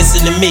reckless.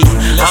 Listen to me,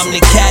 I'm the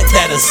cat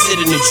that'll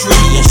sit in the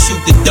tree and shoot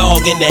the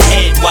dog in the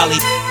head while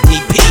he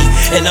pee.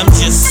 And I'm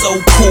just so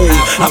cool,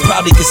 I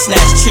probably could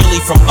snatch chili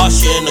from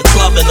Usher in the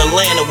club in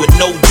Atlanta with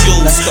no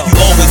jewels. You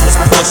always was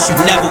push, you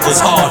never was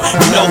hard.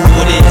 You know who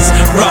it is,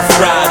 Rough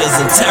Riders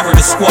and Terror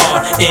the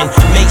Squad. And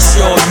make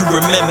sure you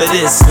remember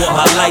this,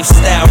 my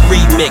lifestyle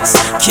remix.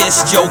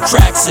 Kiss Joe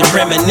Cracks and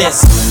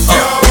reminisce.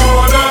 Y'all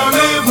wanna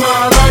live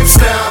my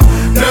lifestyle.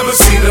 Never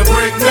seen a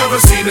brick, never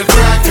seen a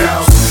crack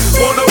house.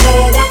 Wanna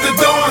war with the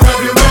dawn,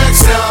 have you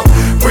maxed out.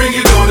 Bring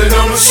it on and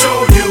I'ma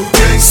show you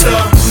gangsta.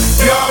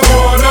 Y'all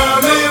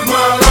wanna live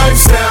my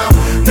lifestyle.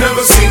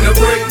 Never seen a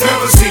brick,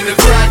 never seen a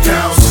crack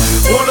house.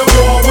 Wanna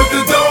war with the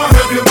dawn,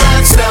 have you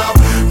maxed out.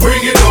 Bring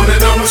it on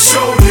and I'ma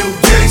show you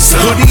gangsta.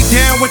 Hoodie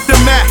down with the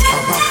Mac,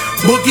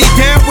 boogie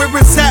down where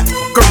it's at.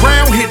 Look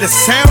around, hear the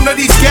sound of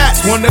these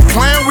gats. When the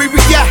clown we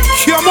react,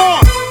 come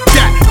on.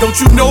 Don't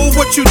you know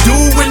what you do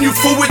when you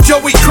fool with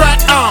Joey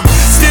Crack? I'm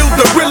still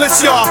the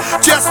realest, y'all.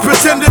 Just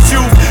pretend that you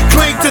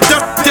claim to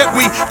that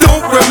we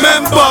don't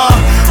remember.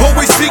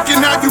 Always speaking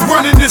how you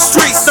run in the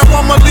streets.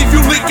 Now I'ma leave you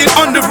leaking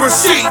under a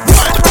sheet.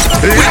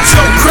 With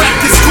your crack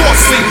is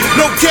costly,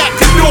 no cat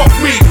can off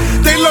me.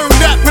 They learned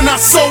that when I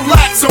sold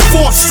lax on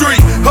 4th Street.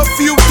 A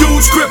few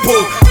dudes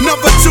crippled,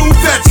 number 2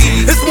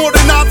 veggie. It's more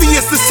than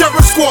obvious the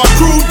Terror Squad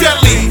grew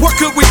deadly. What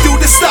could we do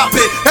to stop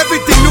it?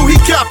 Everything knew he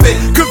cop it.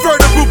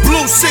 Convertible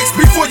blue 6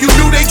 before you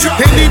knew they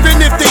dropped it. And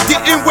even if they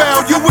didn't,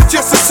 well, you would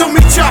just assume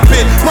he chop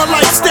it. My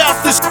lifestyle,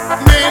 this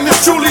man is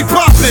truly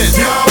poppin'.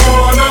 Y'all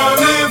wanna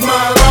live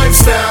my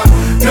lifestyle.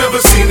 Never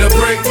seen a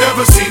brick,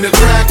 never seen a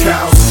crack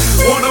house.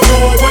 Wanna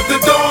war with the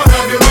dawn,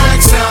 have you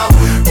maxed out.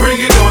 Bring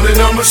it on and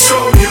I'ma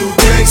show you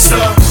gangsta.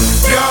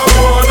 Y'all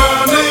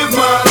wanna live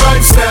my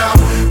lifestyle.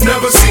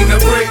 Never seen a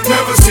brick,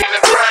 never seen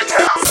a crack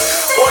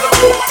house. Wanna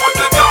war with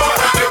the dawn,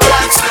 have you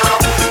maxed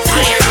out.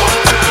 Bring it on.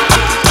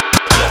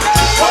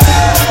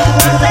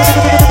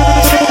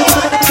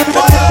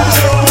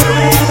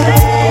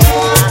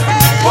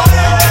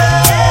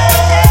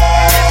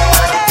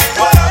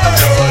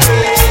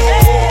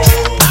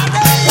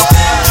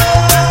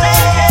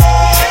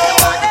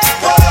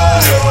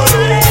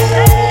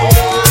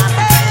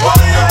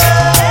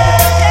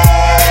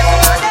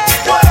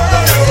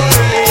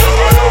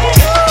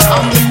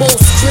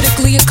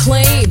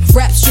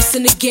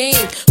 In the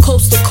game,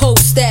 coast to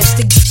coast, stash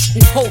the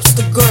and host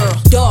the girl.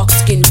 Dark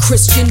skin,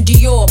 Christian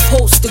Dior,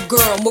 poster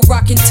girl.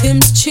 Moroccan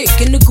Tim's chick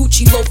and the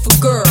Gucci loafer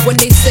girl. When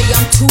they say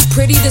I'm too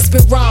pretty, this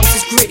bit rhymes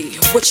is gritty.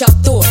 What y'all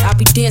thought? I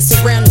be dancing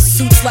around in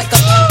suits like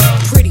I'm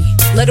pretty.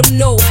 Let them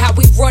know how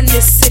we run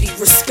this city.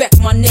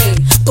 Respect my name.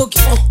 Boogie,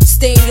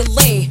 stay in your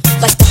lane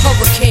like the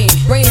hurricane.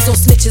 Rains on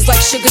snitches like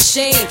Sugar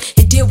Shane.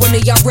 And deal one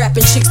of y'all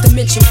rapping chicks to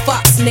mention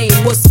Fox name.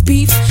 What's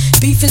beef?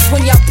 Beef is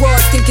when y'all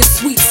broad thinking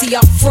sweet. See,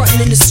 I'm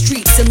frontin' in the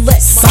streets and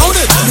let sound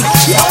it.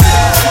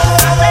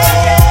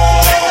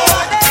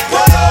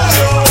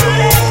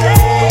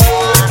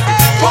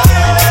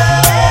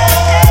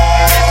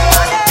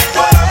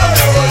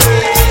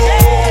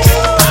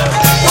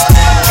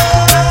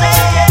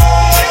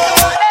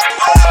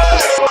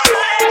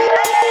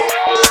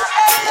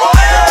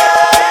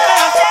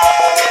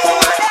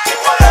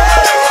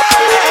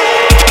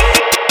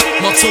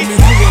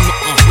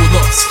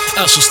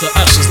 ashes to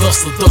ashes,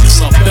 dust to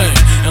dust. I bang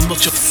and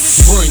let your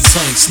brain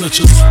tank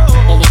snitches.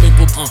 All the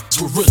people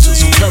with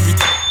riches who carry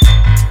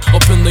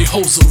up in they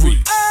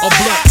hosiery. A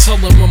black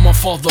telling when my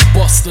father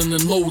bustin'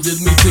 and loaded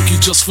me, think he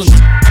just finna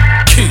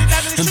key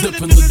and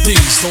dip in the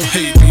D's. Don't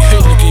hate me,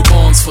 hit Nicky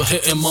Barnes for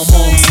hitting my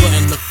mom's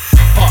letting the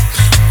pop.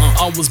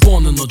 I was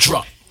born in the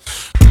drop,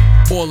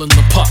 boiling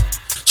the pot.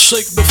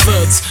 Shake the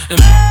feds and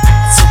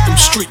set them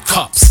street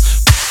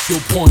cops.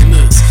 Your point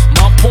is,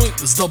 my point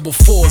is double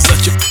fours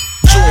at your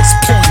jaws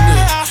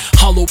pointed.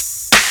 Hollow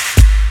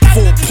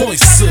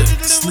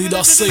 4.6. Need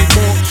I say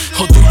more,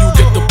 or do you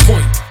get the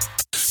point?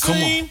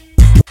 Come on.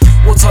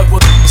 What type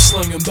of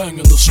slang and bang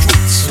in the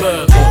streets?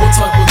 Bad boy. What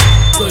type of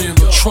stay in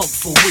the trunk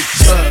for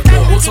weeks? Bad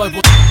boy. What type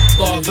of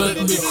fly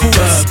Bentley cool?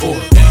 Bad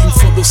boy. Aim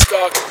for the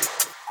sky.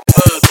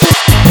 Bad boy.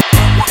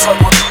 What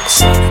type of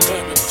slang and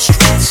bang in the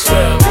streets?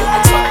 Bad boy.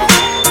 What type of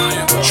stay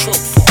in the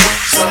trunk for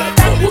weeks? Bad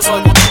boy. What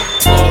type of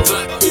fly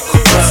Bentley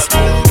cool? Bad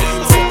boy.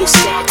 Aim for the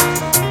sky.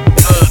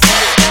 Bad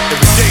boy.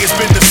 Every day it's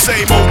been the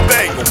same old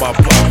thing on my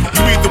block.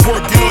 You either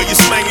working or you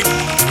slanging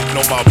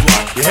on my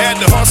block. You had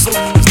to hustle,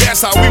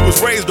 that's how we was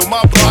raised on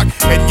my block.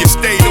 And you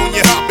stayed on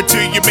your hop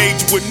until you made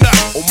you a nut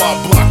on my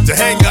block. To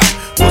hang out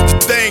was the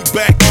thing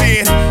back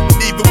then.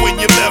 Even when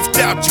you left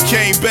out, you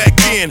came back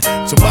in.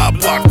 To my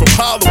block from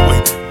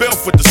Holloway,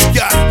 Belford to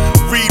Scott,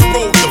 Reed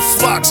Road to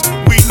Fox.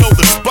 We know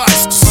the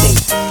spots to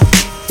smoke.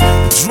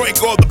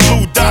 Drink all the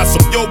blue dots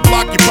on your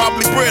block. You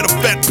probably bred a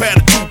fat pad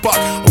of Tupac,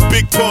 a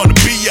big pun of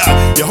B.I.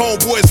 Your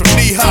homeboys from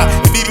knee high,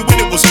 and even when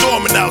it was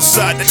storming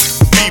outside, that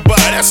me by.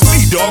 That's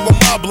me, dog. On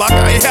my block,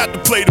 I ain't had to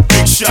play the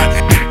big shot.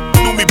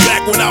 Knew me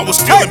back when I was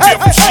still a beer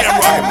from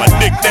Shamrock, and my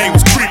nickname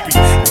was Creepy.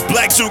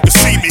 Black Jew could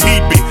see me,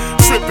 he'd be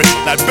tripping.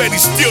 I bet he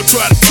still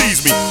try to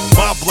tease me. On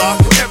my block,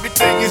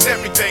 everything is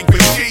everything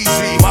for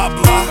Jeezy. My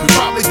block, we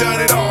probably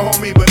done it all,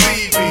 homie,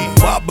 believe me.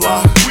 My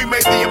block, we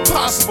made the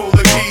impossible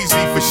look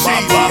easy for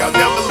Sheezy. I'll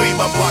never leave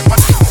my block, my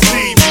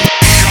see me.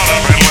 Shut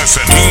up and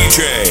listen.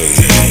 DJ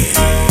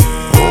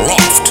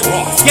Loft.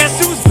 Guess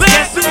who's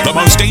back? The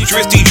most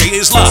dangerous DJ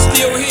is live.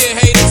 Still here,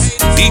 haters.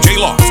 DJ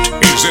Loft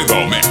is in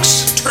the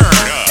mix. Turn up.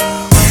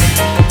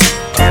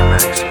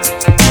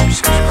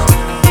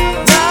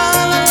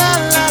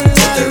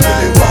 What they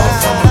really want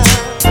from us.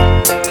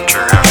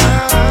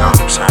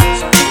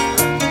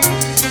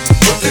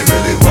 What they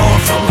really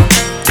want from us.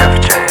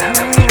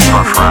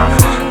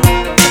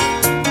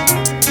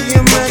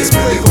 What they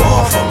really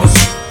want from us.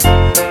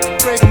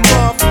 Break them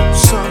off,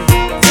 son.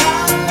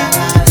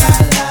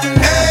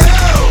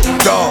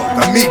 Dog,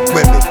 I meet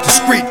women,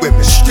 discreet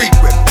women, street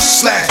women,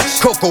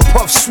 slash, Cocoa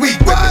Puff, sweet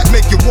women,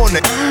 make you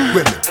wanna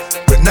women,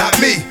 but not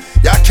me.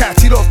 Y'all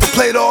cats eat off the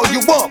plate all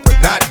you want, but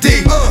not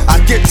D. I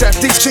get at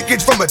these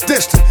chickens from a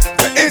distance.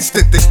 The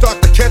instant they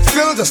start to catch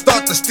feelings, I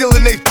start to steal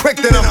and they quick,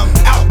 then I'm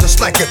out just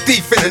like a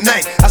thief in the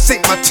night. I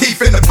sink my teeth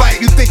in the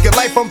bite. You think your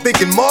life, I'm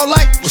thinking more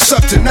like, what's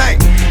up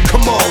tonight?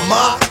 Come on,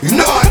 ma, you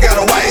know I got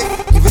a wife.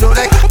 Even though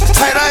that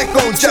tight, I ain't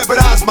gon'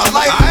 jeopardize my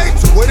life.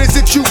 So what is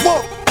it you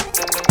want?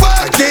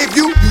 I gave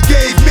you, you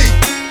gave me.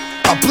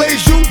 I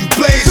blaze you, you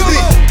blaze me.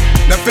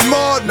 Nothing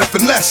more,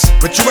 nothing less.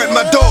 But you at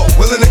my door,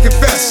 willing to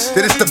confess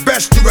that it's the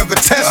best you ever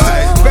tested.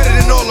 Better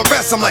than all the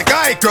rest. I'm like,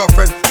 alright,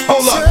 girlfriend,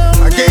 hold up.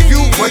 I gave you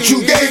what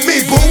you gave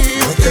me, boo.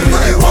 What they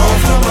really want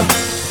from us?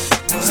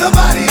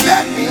 Somebody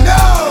let me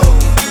know.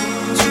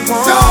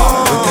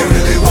 What they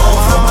really want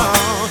from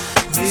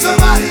us?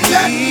 Somebody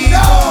let me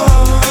know.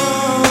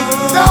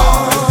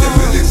 What they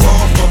really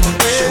want from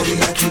us? Shorty,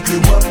 I keep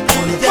you up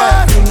on the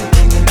vibe.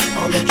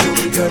 All that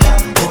jewelry, girl,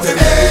 I want it.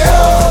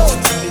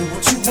 Tell me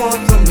what you want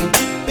from me.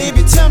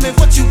 Baby, tell me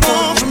what you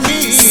want from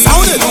me.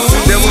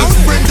 There was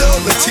Brenda,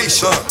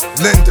 Letitia,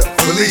 Linda,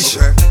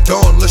 Felicia,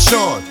 Dawn,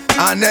 LaShawn,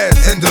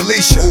 Inez, and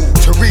Delisha,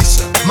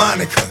 Teresa,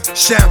 Monica,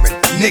 Sharon,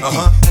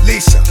 Nikki,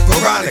 Lisa,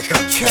 Veronica,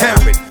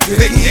 Karen,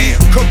 Vicky,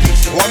 Cookie.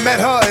 So I met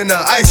her in the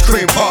ice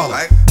cream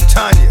parlor.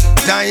 Tanya,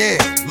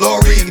 Diane,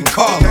 Lori, and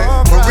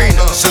Carla,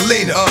 Marina,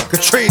 Selena,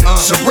 Katrina,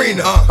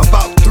 Sabrina,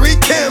 about 3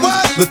 Kim,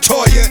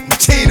 Latoya, and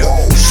Tina,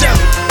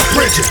 Shelly,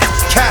 Bridget,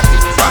 Kathy,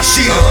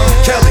 Rashida,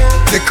 Kelly,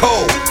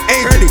 Nicole,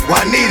 Amy,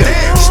 Juanita,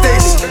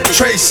 Stacy,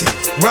 Tracy,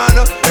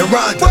 Rhonda, and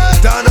Rhonda,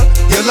 Donna,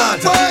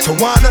 Yolanda,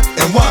 Tawana,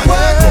 and Wanda.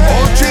 We're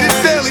all treated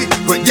fairly,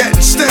 but yet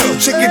still,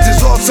 chickens is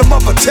on some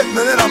other tip,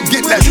 man, and I'm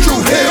getting that true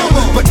hill.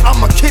 But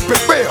I'ma keep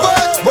it real.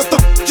 What the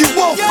f you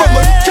want from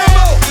us?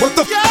 What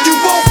the f you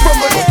want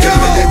from us?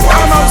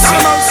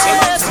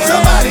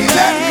 Somebody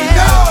let me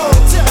know.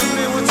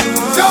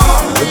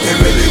 What they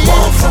really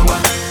want from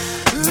us.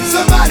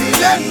 Somebody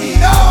let me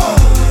know.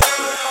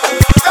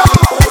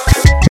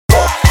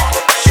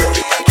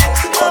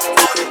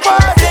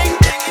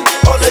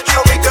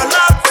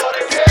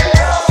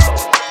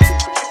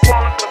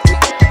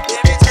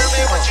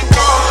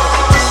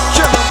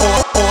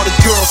 All the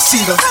girls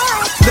see the.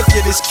 Look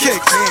at his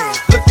kick,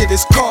 look at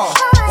his car.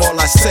 All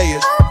I say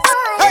is,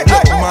 hey,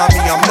 look,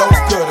 mommy, I'm no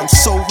good. I'm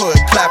so hood.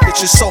 Clap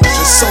at your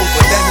soldiers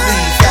sober, then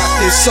leave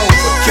after it's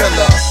over.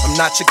 Killer, I'm I'm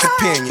not your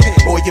companion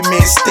or your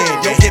man stand.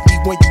 Don't hit me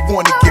when you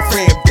wanna get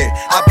rammed in.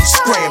 I be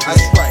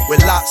scrambling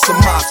with lots of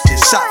mobsters,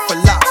 shot for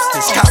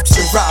lobsters, cops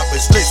and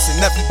robbers.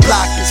 Listen, every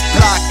block is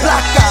block.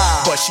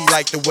 But she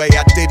like the way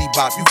I diddy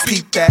bop. You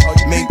peep that?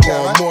 Mink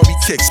on Maury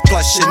kicks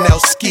plus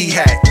Chanel ski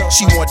hat.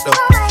 She want the,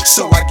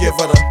 so I give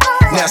her the.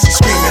 Now she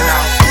screaming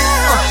out,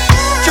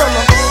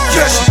 killer.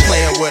 Yeah, she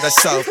playing with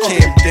herself.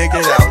 Can't dig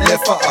it out.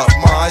 Lift her up,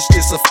 Maj.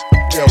 This a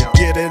yo,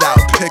 get it out.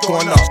 Pick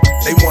one up.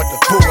 They want the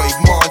boy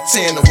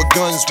Montana with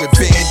guns with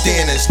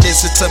bandanas.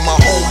 Listen to my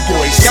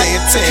homeboy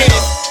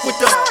Santana. With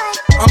the,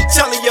 I'm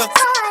telling ya,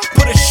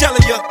 put a shell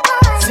in ya.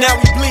 Now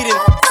we bleeding.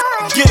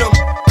 Get him,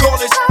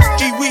 call us.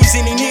 He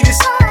wheezing, he need us.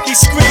 He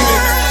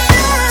screaming.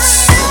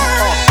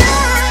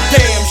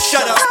 Damn,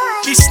 shut up.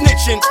 He's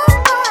snitching.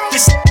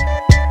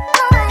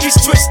 He's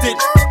twisted.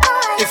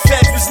 If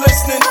Fed was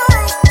listening,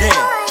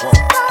 damn.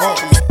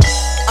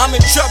 I'm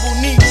in trouble,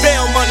 need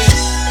bail money.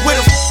 Where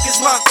the f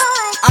is my?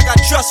 I got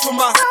trust for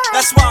my.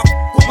 That's why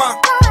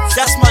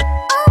that's my.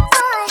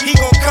 He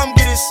gon' come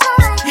get us.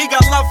 He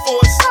got love for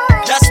us.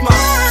 That's my.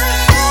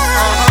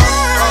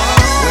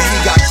 When he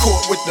got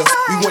caught with the,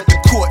 we went to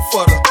court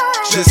for the.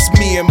 Just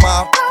me and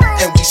my,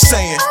 and we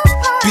saying,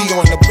 be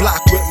on the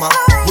block with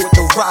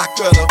the rock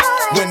of the.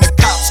 When the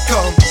cops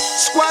come,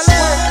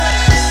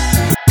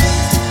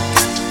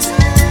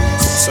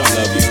 So I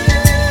love you.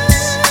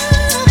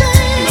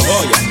 I love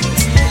all y'all.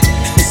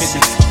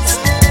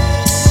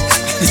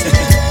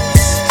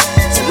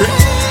 For real.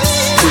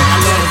 I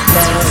love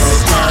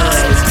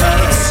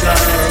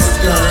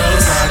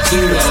girls like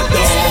you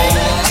adore.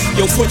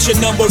 Yo, put your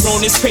number on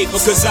this paper,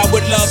 cause I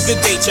would love to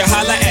date you.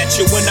 Holla at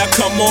you when I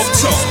come off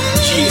talk.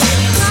 Yeah.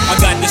 I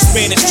got this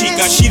Spanish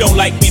chica, she don't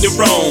like me to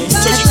roam,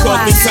 so she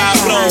calls me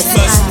Cablon.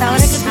 Plus,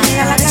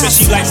 says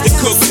she likes to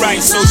cook right,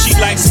 so she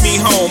likes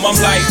me home. I'm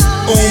like,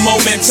 un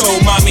momento,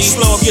 mommy,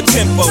 slow up your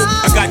tempo.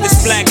 I got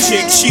this black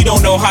chick, she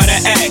don't know how to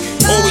act,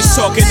 always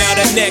talking out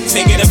her neck,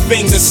 making her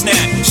finger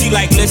snap. She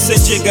like, listen,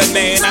 jigger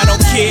man, I don't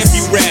care if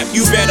you rap,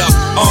 you better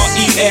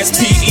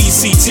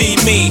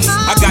R-E-S-P-E-C-T me.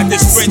 I got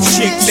this French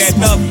chick that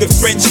love the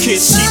French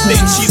kiss. She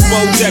thinks she's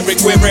Bo Derek,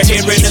 wear her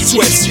hair in a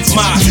twist.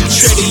 My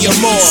Shreddy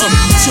Amore,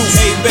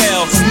 2A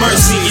Bell,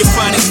 Mercy, your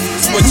finest,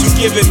 what you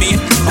giving me?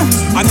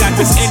 I got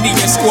this Indian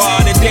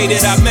squad, the day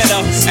that I met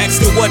her,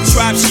 asked her what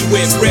tribe she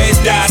with, red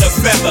dot or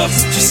feather.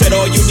 She said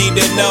all you need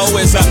to know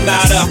is I'm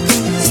not a.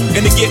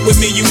 And to get with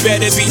me, you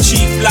better be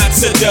cheap,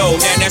 lots of dough.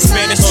 Now that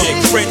Spanish chick,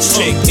 French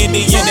chick,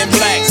 Indian and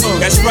black.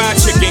 That's fried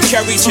chicken,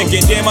 curry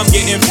chicken, damn I'm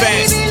getting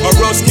fat.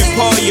 Arroz con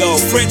pollo,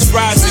 French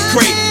fries and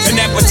crepe.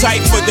 An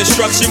appetite for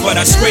destruction, but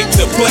I scrape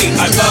the plate.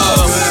 I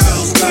love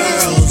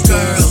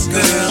girls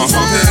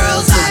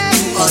I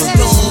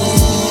adore.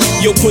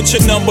 Yo, put your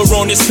number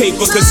on this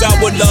paper, cause I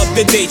would love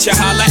to date you.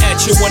 Holla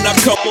at you when I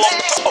come on.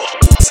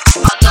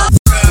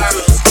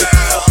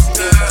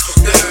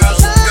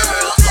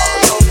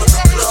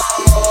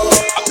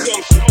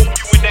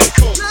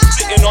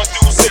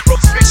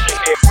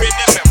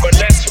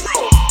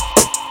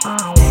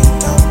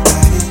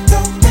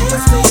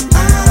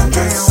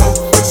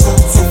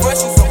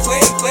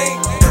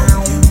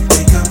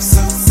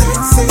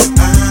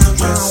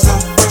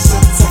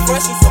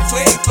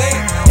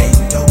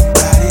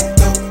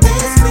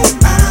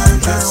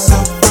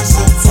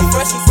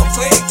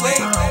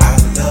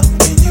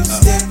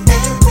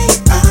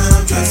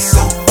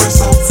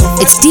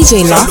 It's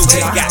DJ Loft.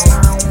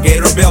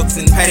 Gator belts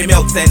and Patty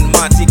Melts and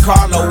Monte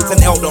Carlos and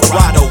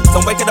Eldorado.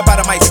 Some waking up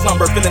out of my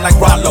slumber feeling like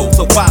Rollo.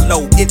 So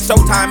follow, it's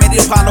showtime at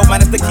the Apollo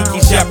minus the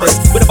Kiki Shepherds.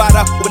 With a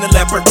bottle with a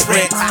leopard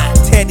print.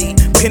 Teddy,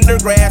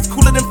 Pendergrass,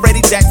 cooler than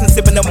Freddie Jackson,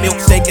 sipping a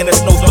milkshake in a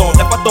snowstorm.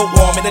 Left out the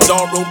warm in the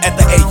dorm room at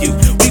the AU.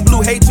 We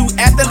blew hay too,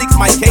 athletes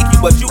might cake you,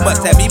 but you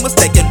must have me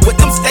mistaken with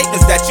them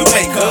statements that you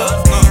make,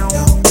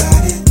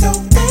 Nobody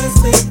don't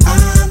ask me,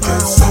 I'm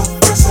just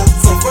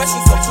so fresh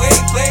and so clean.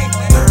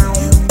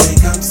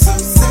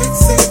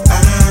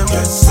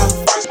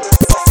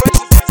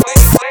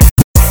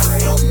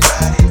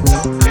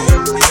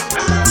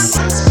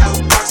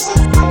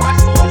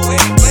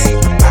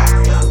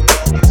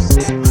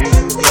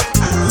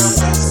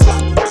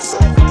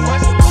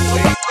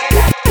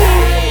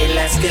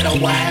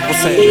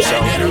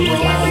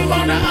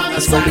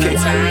 Let's go kick.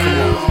 Come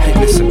on. Hey,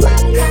 listen.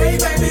 Hey,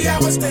 baby, I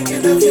was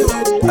thinking of you.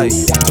 Hey,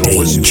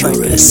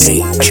 dangerous.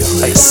 Hey, let's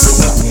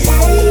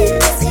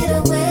get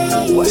away.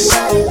 What?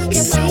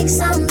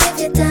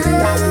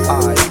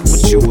 Alright,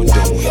 what you were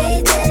doing?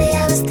 Hey, daddy, I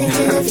was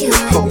thinking of you.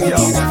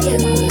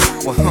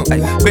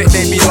 Bet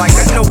they be like,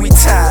 I know we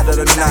tired of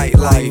the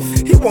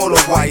nightlife. He want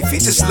a wife, he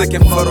just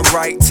looking for the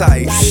right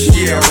type.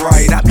 Yeah,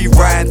 right, I be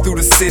riding through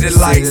the city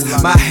lights.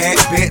 My hat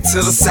bent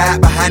to the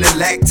side behind the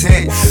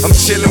lactant. I'm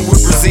chilling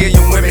with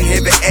Brazilian women,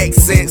 heavy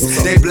accents.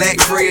 They black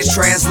friends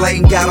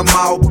translating, got them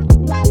all.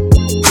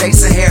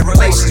 Jason had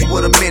relations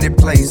with a minute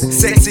place.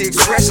 Sexy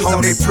expressions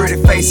on their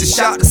pretty faces.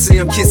 Shout to see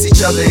them kiss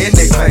each other in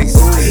their face.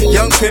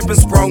 Young pimpin'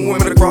 sprung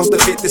women across the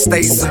 50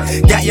 states.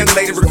 Got young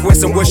lady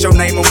requesting what's your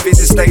name on 50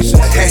 station.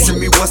 Asking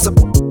me what's up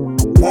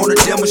on a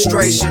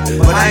demonstration.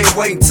 But I ain't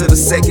waiting till the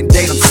second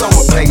date, I'm so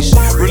impatient.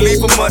 Relieve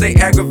them of their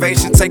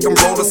aggravation, take them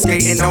roller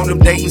skating on them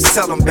dating.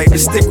 Tell them, baby,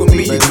 stick with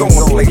me, you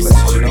going places.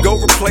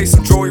 Go replace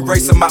them, draw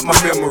erase them out my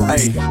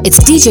memory. It's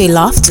DJ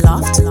Loft.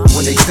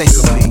 When they think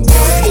of me.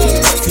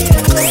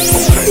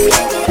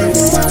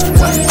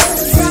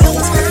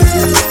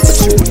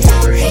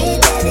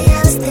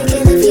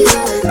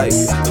 Hey,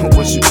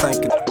 what you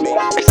thinking of me?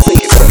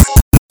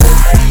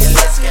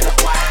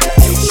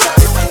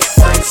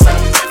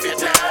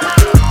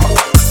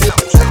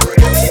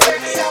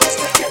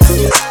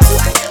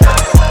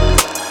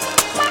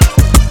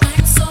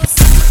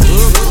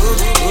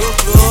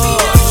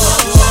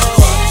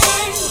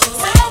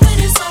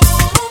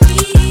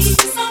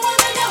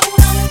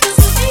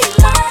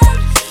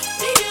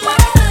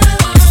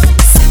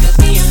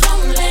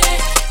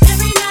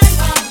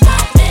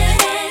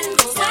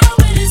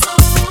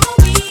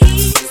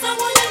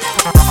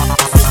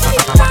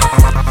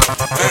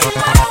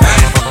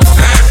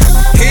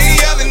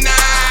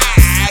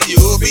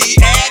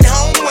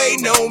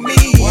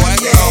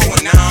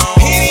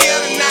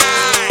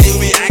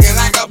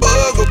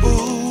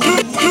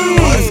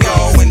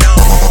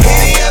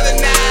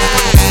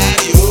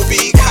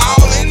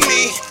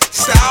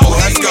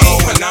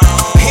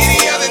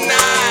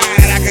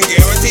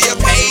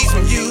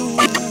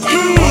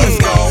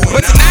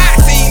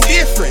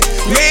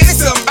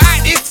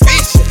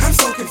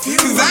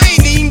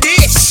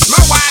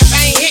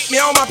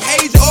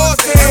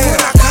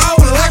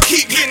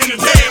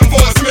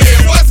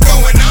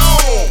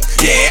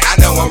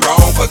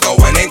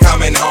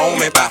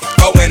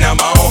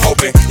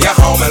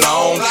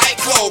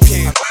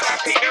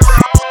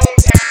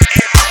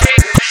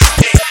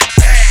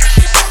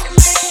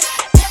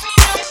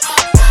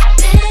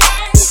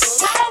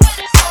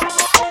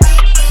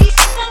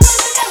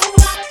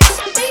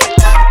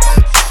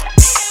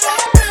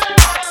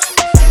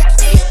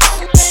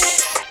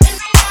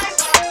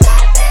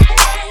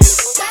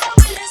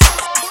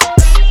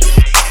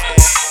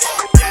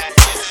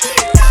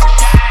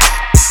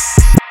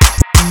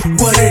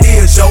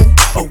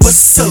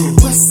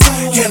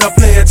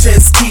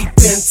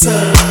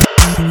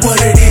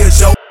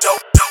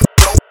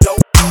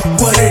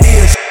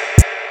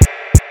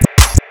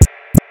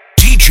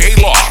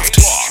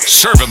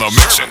 Serving the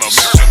mixes.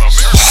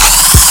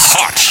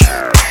 Hot.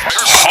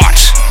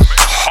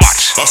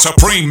 The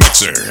Supreme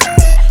Mixer.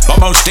 The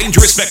most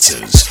dangerous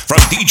mixes from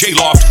DJ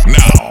Loft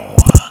now.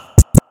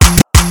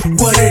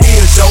 What it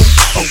is, yo?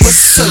 Oh,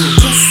 what's up?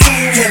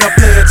 Can I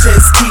play a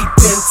chess, keep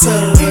in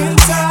touch?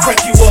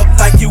 Crank you up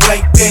like you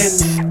ain't been.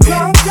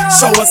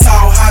 Show us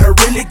all how to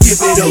really give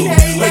it up.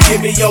 But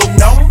give me your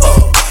number,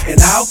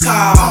 and I'll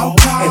call,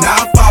 and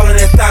I'll follow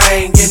that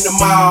thing in the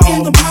mall.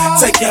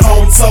 Take you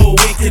home so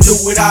we can do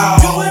it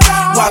all.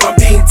 While I'm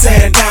being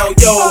teared down,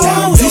 yo.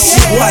 This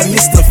your boy,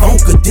 Mr.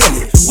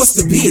 Funkadelic. What's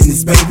the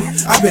business, baby?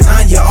 I've been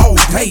on you all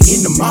day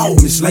in the mall,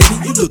 Miss Lady.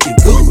 You looking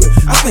good.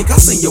 I think I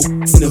seen your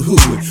in the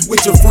hood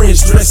with your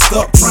friends dressed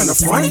up, trying to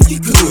front if you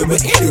could.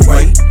 But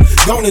anyway,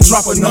 go and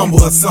drop a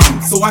number or something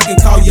so I can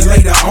call you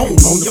later on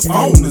your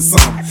phone or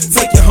something.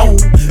 Take you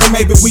home and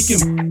maybe we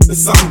can or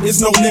something.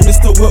 There's no limits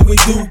to what we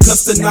do,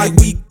 cause tonight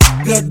we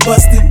gut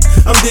busting.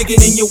 I'm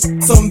digging in you,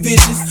 some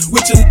vicious.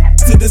 With your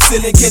to the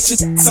ceiling,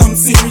 catching something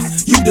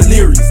serious. You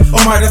delirious,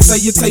 or might I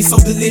say you taste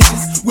so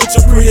delicious. With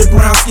your pretty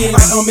brown skin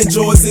like almond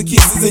joys and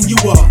kisses. And you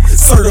are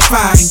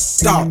certified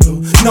doctor,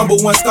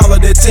 #1 scholar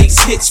that takes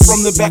hits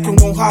from the back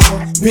and won't holler.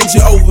 Bend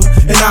you over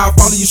and I'll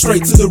follow you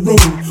straight to the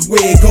room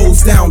where it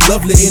goes down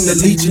lovely in the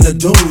Legion of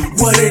Doom.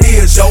 What it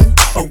is, yo?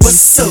 Oh,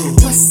 what's up?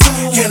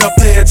 Can I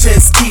play a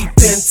chess, keep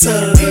in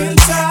touch?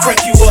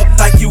 Crank you up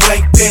like you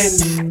ain't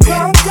been.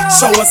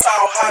 Show us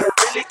all how to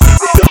really keep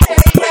it up.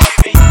 Give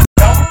me your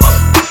number,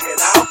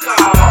 and I'll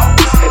call,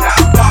 and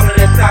I'll follow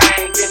that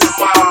thing in the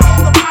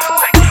mall.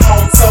 Take you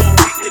home so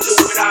we can do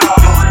it all.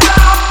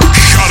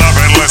 Shut up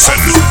and listen.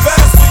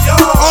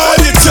 Oh,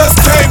 you just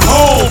came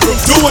home from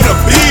doing a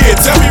bid.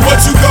 Tell me what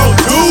you gon'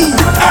 do.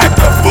 Act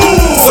a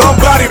fool.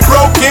 Somebody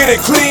broke in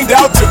and cleaned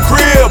out your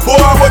crib. Boy,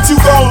 what you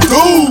gon'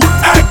 do?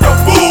 Act a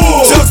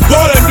fool. Just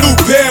bought a new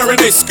pair and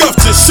they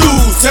scuffed your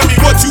shoes. Tell me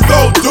what you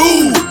gon'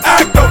 do.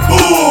 Act a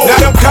fool.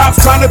 Now them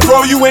cops trying to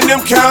throw you in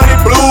them county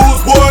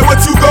blues. Boy, what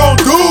you gon'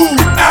 do?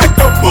 Act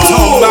a fool.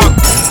 Talking about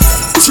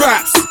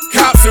traps,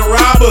 cops and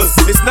robbers.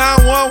 It's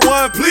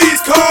 911, please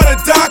call the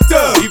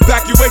doctor.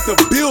 Evacuate the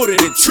building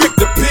and trick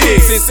the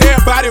pigs. Since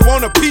everybody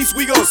want a piece,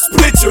 we gon'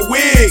 split your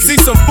wig. See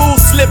some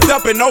fools slipped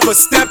up and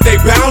overstepped their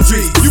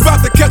boundaries. You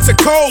about to catch a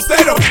cold,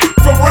 stay the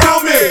from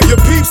around me. Your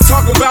peeps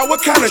talking about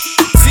what kind of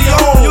he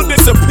on. You'll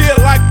disappear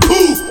like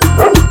poof.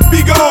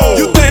 Be gone.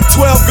 You think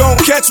 12 gon'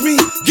 catch me?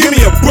 Give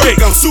me a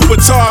break. I'm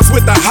supercharged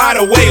with a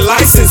hideaway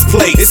license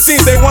plate. It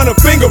seems they wanna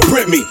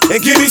fingerprint me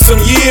and give me some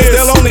years.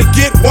 They'll only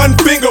get one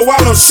finger while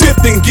I'm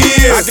shifting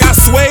gears. I got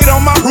suede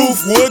on my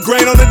roof, wood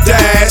grain on the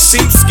dash,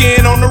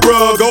 sheepskin on the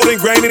rug, golden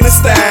grain in the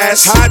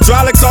stash.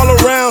 Hydraulics all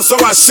around, so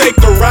I shake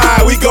the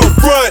ride. We go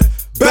front,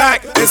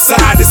 back, and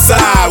side to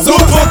side. What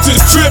punk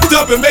just tripped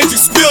up and made you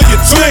spill your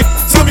drink?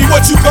 Tell me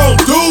what you gon'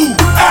 do.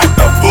 Act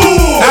a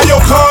fool. Now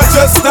your car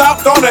just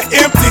stopped on an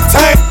empty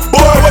tank.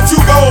 Boy, what you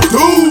gon'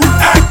 do?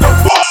 Act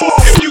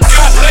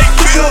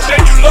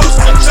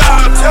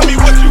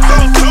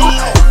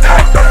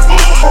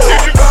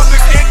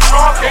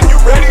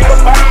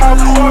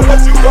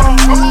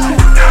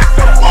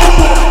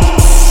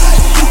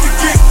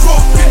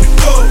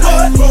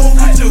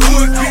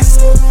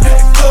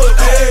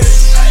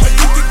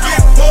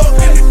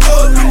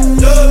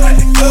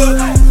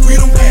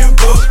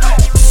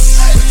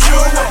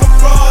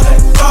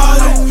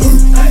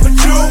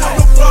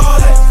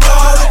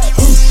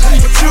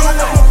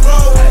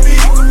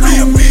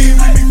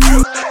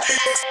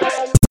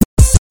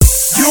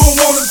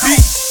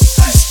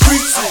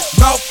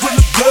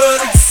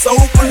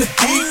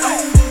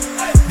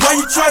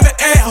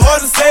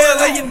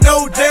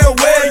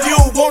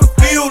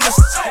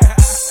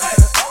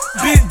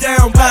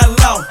bound by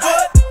law.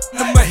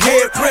 In my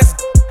head pressed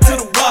to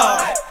the wall.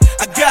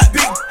 I got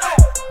big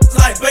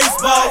like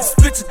baseball.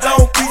 Spit your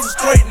dome pieces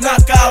straight,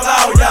 knock out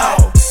all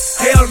y'all.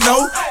 Hell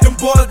no, them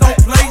boys don't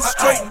play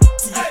straight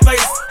to your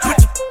face. Put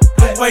your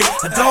away.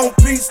 I don't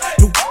piece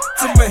the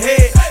to my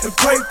head and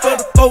pray for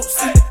the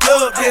folks in the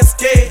club that's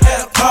scared.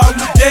 Call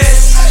me dad.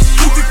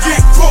 You can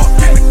get caught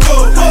in the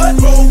club.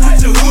 Roll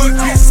with your hood,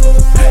 get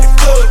in the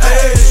club,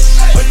 hey.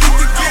 Or you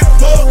can get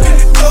bugged in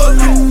the club,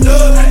 get the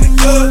love in the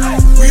club.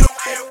 We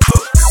don't give a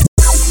fuck.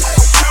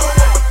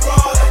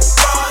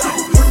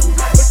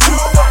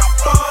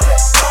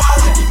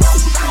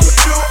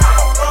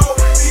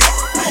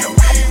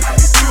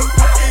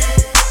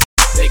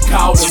 They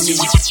calling me,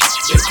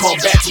 they come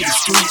back to the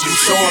street and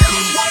Sean P,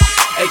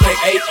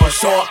 aka or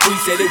Sean P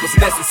said it was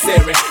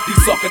necessary.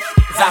 These suckers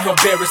out here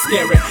very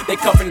scary. They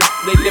cuffin',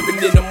 they living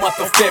in the month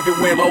of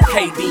February.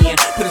 Okay then,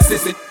 put a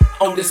sister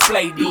on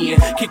display then.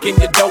 Kick in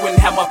your door and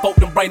have my folk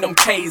to bring them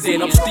K's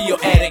in. I'm still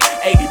addict,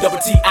 80 double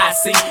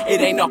TIC.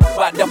 It ain't no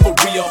about that for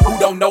real. Who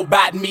don't know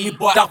about me,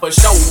 but I'm for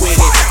show with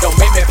it. Don't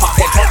make me pop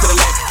that talk to the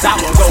left, I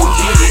won't go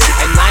get it.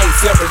 And I ain't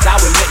selfish, I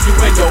will let you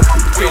in your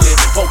feeling.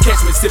 Won't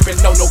catch me sippin',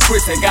 no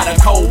Chris and got a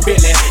cold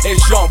billing.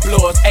 It's Jean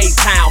Blood's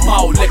 8-town,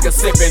 all liquor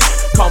sippin'.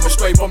 Coming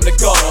straight from the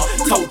gutter.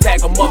 Toe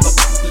tag a mother,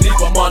 leave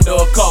him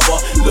under a cover.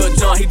 Lil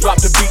John, he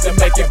dropped the beat to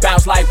make it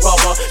bounce like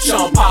rubber.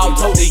 Sean Paul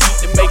told the heat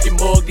to make it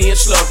mug, then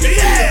slug it.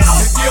 Yeah.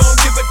 If you don't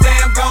give a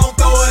damn, gon'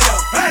 throw it up.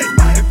 Hey.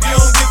 If you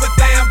don't give a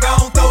damn,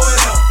 gon' throw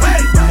it up.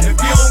 Hey. If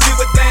you don't give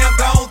a damn,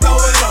 gon'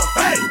 throw it up.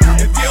 Hey.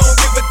 If you don't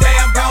give a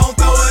damn, gon'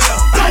 throw it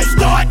up. Don't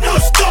start no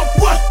stuff,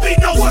 must be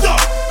no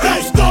stuff.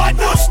 Don't start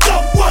no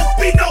stuff, must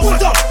be no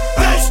stuff.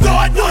 Don't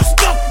start no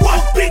stuff,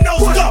 must be no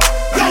stuff.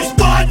 Don't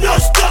start no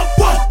stuff,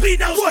 must be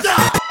no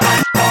stuff.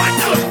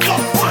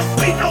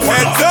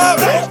 Heads up!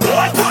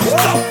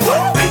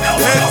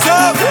 Heads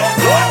up!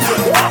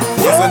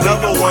 There's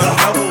another one,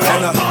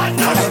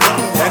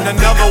 and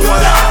another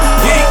one.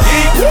 Geek,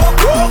 geek.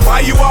 Why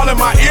you all in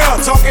my ear?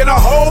 Talking a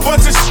whole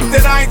bunch of shit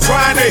that I ain't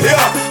trying to hear.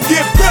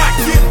 Get back,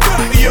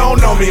 you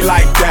don't know me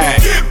like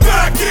that. Get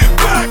back, you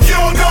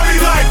don't know me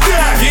like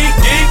that. Geek,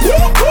 geek.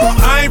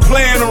 I ain't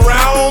playing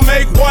around.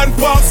 Make one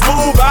false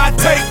move, I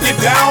take you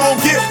down.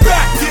 Get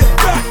back,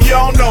 you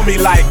don't know me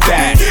like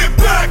that. Get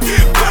back, you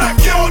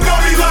don't know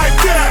me like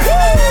that.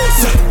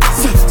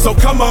 So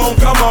come on,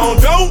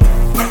 don't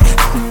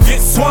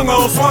get swung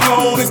on.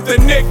 It's the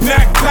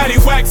knick-knack,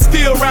 paddywhack,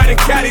 still riding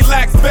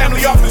Cadillacs.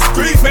 Family off the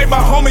street, made my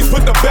homies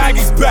put the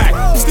baggies back.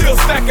 Still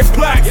stacking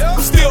plaques,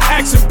 still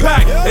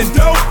action-packed. And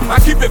dope, I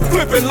keep it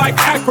flipping like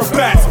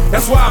acrobats.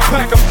 That's why I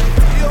pack 'em,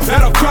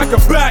 that'll crack a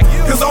back.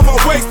 Cause on my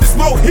waist is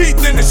more heat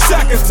than the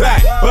Shack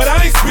Attack. But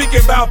I ain't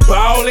speaking about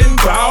ballin',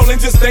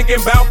 just thinking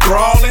about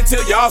brawling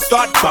till y'all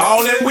start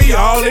ballin'. We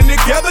all in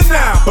together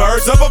now,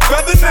 birds of a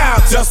feather now.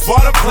 Just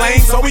bought a plane,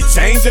 so we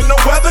changing the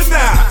weather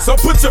now. So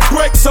put your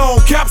brakes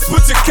on, caps,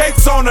 put your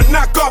capes on, and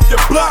knock off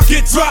your block.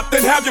 Get dropped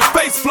and have your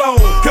face flown.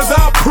 Cause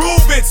I'll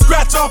prove it,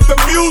 scratch off the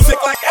music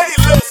like, hey,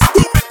 little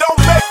stupid, don't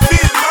make me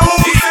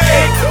lose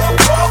it.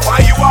 Why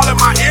you all in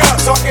my ear,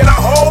 talking a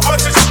whole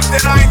bunch of shit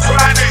that I ain't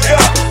trying to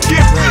hear?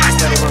 Get back,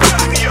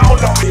 you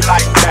don't know me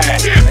like that.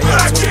 Get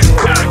back,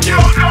 you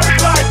don't know me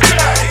like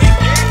that.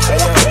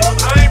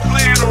 I ain't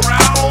playing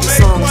around,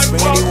 make one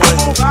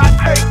move, I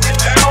take it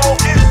down.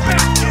 Get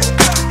back,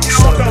 you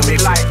don't know me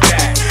like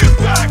that. Get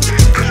back,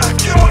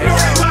 you don't know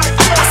me like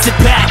that. I sit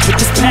back with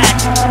this pack,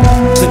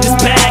 to this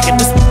bag, and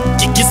this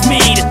it gives me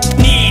the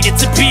need it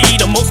to be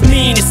the most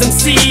meanest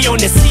MC on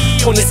this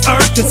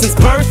earth. And since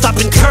birth I've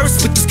been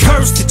cursed with this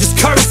curse to just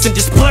curse and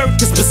just blurt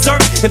this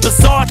berserk and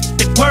bizarre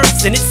it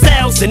works and it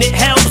sells and it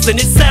helps in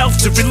itself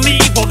to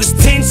relieve all this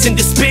tension,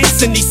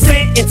 dispense and these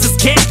sentences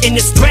getting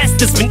the stress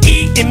that's been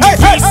eating me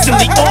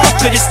recently off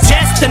of this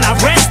chest, and I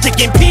rest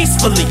again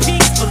peacefully.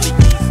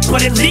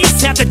 But at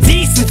least have the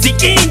decency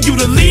in you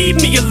to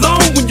leave me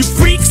alone when you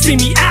freaks see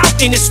me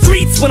out in the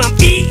streets when I'm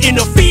eating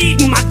or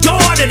feeding my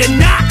daughter to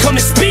not come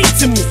and speak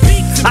to me.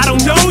 I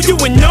don't know you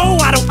and no,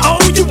 I don't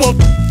owe you one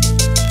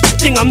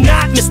thing. I'm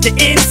not Mr.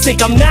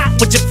 Instinct, I'm not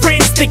what your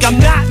friends think. I'm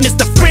not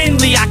Mr.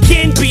 Friendly, I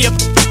can be a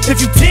if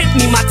you tempt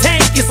me, my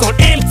tank is on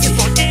empty.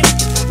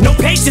 No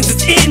patience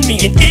is in me,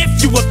 and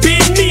if you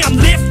offend me, I'm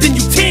lifting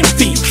you 10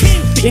 feet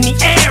in the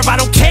air. I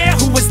don't care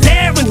who was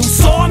there and who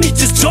saw me,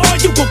 just joy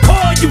you will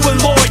call you a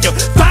lawyer,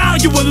 file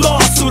you a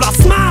lawsuit. I'll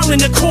smile in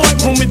the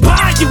courtroom and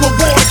buy you a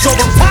wardrobe.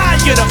 I'm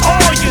tired of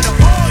all you.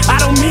 I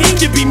don't mean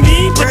to be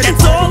mean, but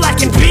that's all I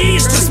can be.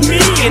 It's just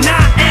me, and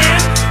I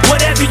am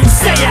whatever you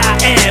say I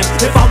am.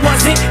 If I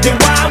wasn't, then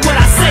why would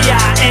I say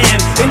I am?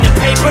 In the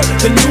paper,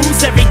 the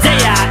news, every day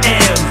I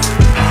am.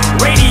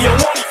 Radio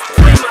only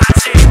play my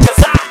jam,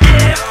 cause I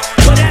am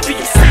whatever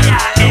you say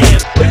I am.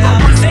 If I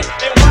wasn't,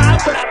 then why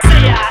would I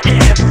say I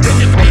am? In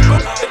the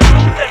paper, the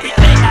news, every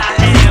day I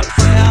am.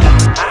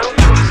 I don't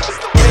know, it's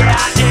just the way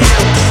I am.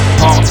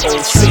 ROC,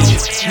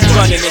 we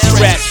running this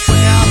rap.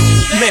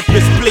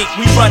 Memphis Bleak,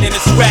 we running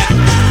this rap.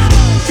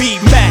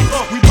 B-Mac,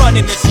 we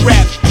running this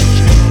rap.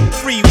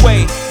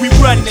 Freeway, we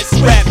running this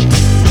rap.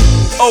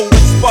 Owen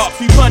Sparks,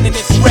 we running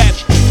this rap.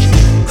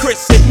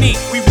 Chris and Neat,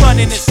 we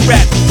running this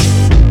rap.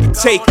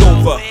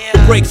 Takeover, the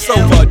break's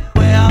over.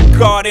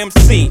 God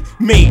MC,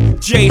 me,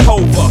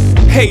 Jehovah.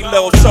 Hey,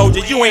 little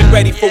soldier, you ain't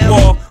ready for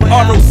war.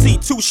 ROC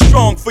too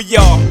strong for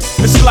y'all.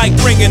 It's like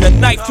bringing a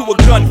knife to a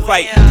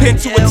gunfight, pin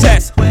to a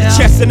test,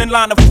 chest in a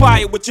line of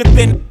fire with your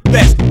thin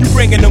vest. You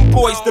bringing them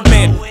boys to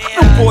men,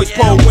 them boys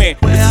pull win.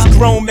 This is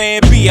grown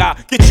man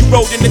B.I. Get you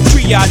rolled in the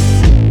triage.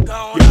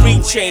 Your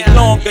reach ain't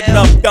long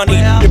enough, Dunny.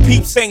 Your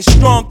peeps ain't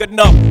strong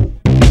enough.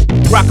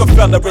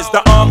 Rockefeller is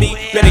the army,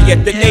 better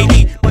yet the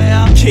Navy.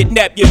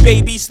 Kidnap your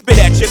baby, spit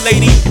at your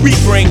lady. We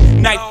bring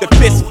knife to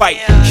fist fight,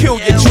 kill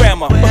your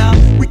drama.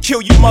 We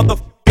kill you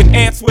motherfucking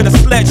ants with a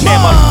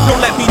sledgehammer. Don't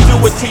let me do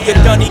it to you,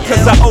 Dunny,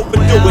 cause I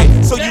overdo it.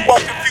 So you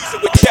won't confuse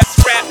it with just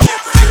rap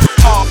music.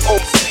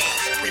 ROC,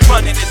 we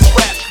running this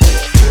rap.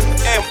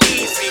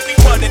 M-Easy, we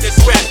running this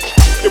rap.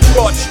 The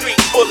Broad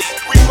Street Bully,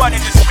 we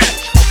running this rap.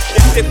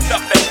 It's zipped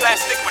up in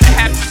plastic with a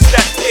half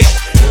percent hit.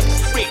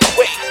 Sweet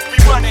weight,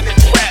 we running this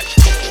rap.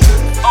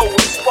 Oh,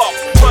 it's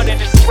Sparks, we running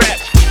this rap.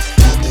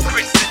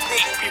 Chris and me,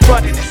 we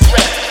running this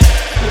rap.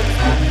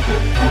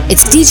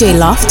 It's DJ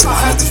Loft.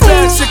 Bad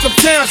chick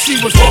uptown,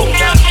 she was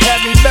had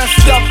me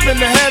messed up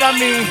in the head, I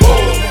mean.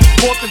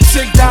 Bought the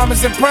chick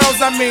diamonds and pearls,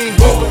 I mean.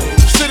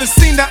 Should've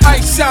seen the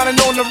ice shining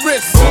on the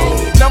wrist.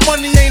 Now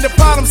money ain't a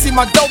problem, see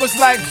my dough is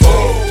like.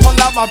 Pull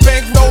out my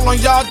bankroll on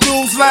y'all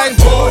dudes like.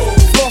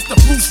 Lost the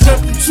blue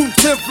strip and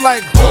 2-10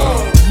 like.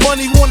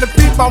 Money wanna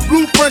beat my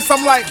blueprints,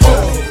 I'm like.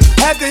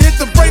 Had to hit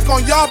the brake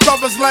on y'all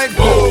brothers like.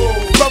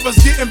 Brothers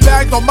getting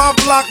bagged on my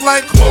block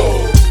like.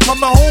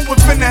 Coming home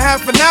within a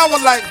half an hour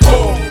like.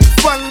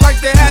 Frontin' like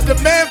they had the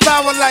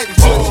manpower like.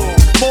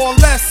 More or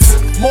less,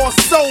 more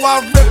so, I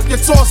rip your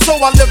torso,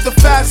 I live the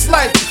fast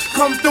life.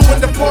 Come through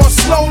in the pour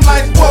slow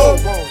like whoa.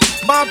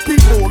 My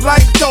people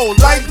like dough,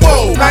 like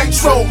whoa.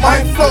 Nitro, my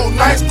flow,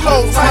 nice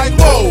clothes like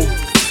whoa.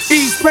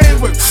 East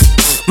pain with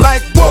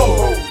like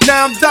whoa.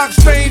 Now I'm Doc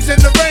Strange in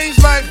the range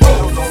like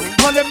whoa.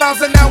 100 miles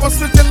an hour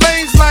switching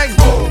lanes like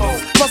whoa.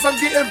 Plus I'm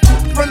getting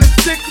from the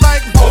chick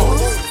like whoa.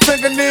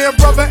 Fingernail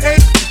brother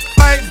ain't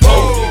like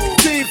whoa.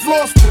 Team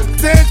floors,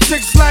 dead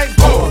chicks like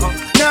whoa.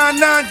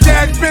 9-9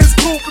 Jag Benz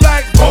coupe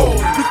like whoa.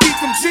 You keep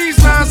them cheese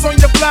lines on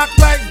your block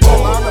like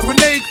whoa.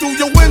 Grenade through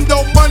your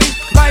window, money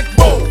like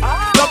whoa.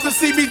 Love to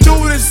see me do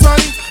this,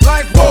 sonny,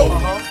 like whoa.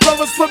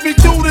 Brothers put me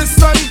through this,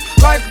 sonny,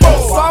 like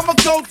whoa. So I'ma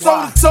go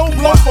toe to toe,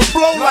 blow for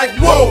blow like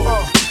whoa.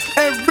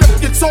 And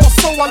rip your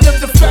torso, I live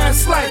the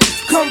fast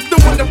life. Come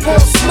through in the pour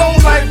slow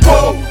like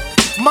whoa.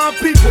 My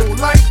people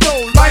like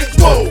dough, like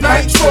whoa.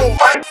 Nitro,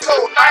 nitro,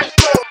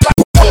 nitro,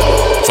 like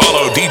whoa.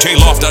 Follow DJ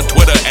Loft on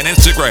Twitter and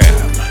Instagram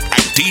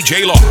at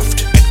DJ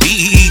Loft at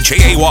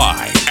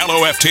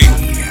DEJAYLOFT.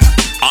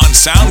 On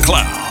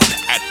SoundCloud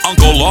at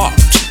Uncle Loft.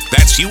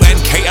 That's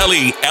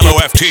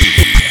UNKLELOFT. Ain't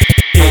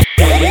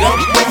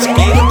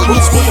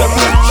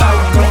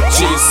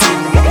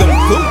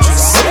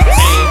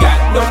got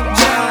no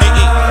job,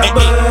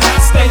 but I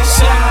stay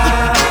shy.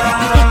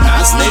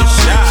 I stay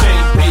shy.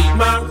 Can't pay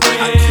my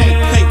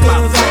rent,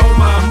 cause all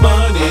my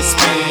money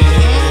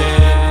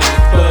spent.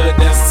 But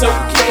that's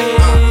okay,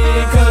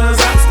 cause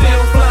I'm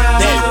still fly.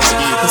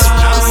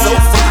 I'm so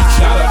fly.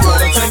 Gotta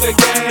wanna take a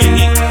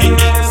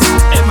gas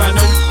in my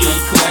new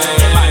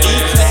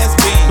E-Class.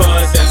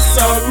 But that's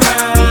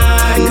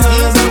alright,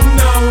 cause I'm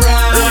alright.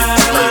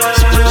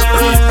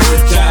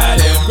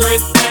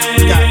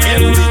 Got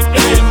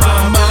everything in my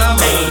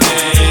mama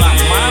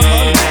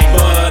name.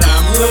 But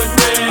I'm hood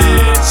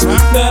rich.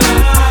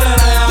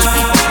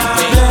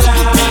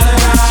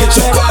 Get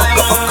your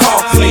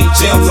car clean,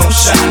 gems on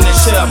shine. And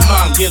tell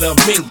mom, get a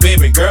mink,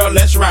 baby girl,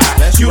 let's ride.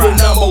 You the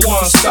number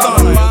one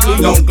stunner. We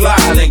gon'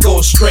 glide and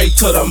go straight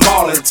to the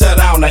mall and tear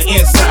down the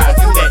inside.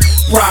 Get that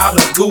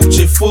Prada,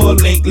 Gucci, full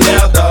link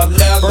leather,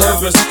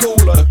 Burberry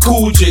cooler,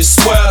 Coogee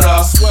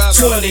sweater.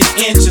 20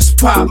 inches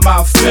pop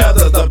my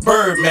feather. The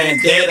Birdman,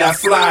 dead, I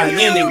fly in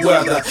any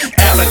weather.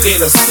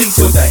 Alligator seats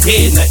with the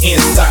head in the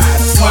inside.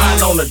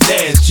 Swine on the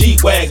dash,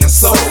 G-Wagon,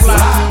 so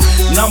fly.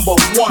 Number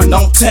one,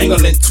 don't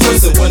tangle and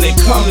twist it. When it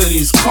comes to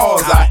these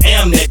cars, I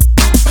am that.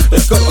 A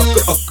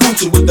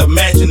Gucci with the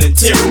matching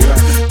interior.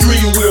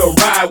 3-wheel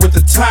ride with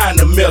the tie in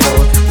the middle.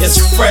 It's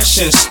fresh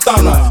and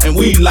stunner, and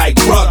we like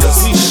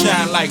brothers. We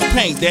shine like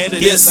paint, daddy.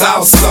 It's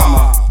our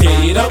summer.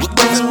 Get up,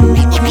 boots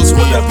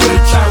with a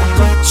bitch out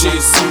Gucci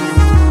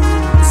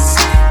suits.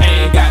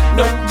 Ain't got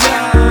no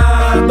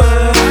job,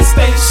 but I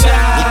stay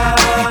shy.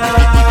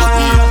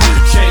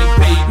 Can't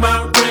pay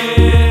my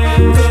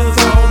rent, cause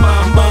all my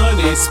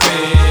money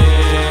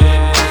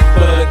spent.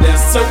 But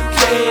that's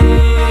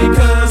okay,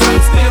 cause I'm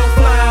still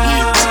fly.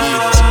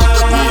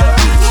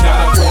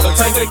 Gotta wanna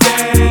take a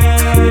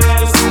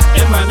gas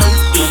in my new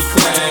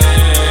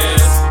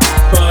E-Class.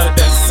 But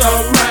that's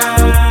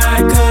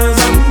alright, cause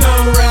I'm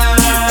alright.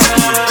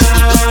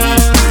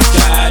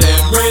 Got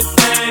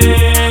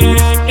everything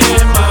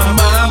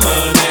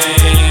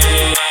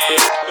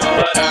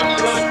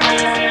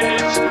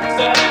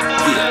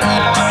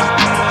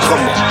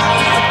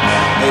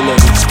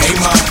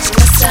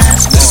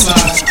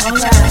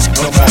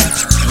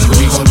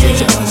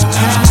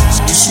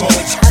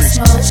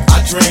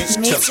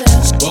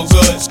Well,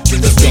 good,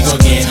 because we gon'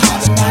 get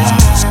hot tonight.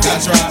 Got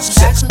drops,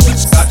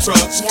 got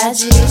trucks, got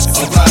G's.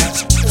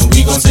 Alright, and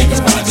we gon' take a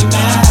ride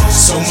tonight.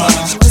 So, mom,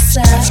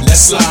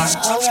 let's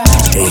slide.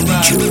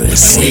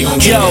 Dangerous.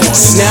 Yo,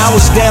 now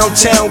it's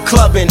downtown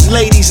clubbing,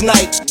 ladies'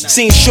 night.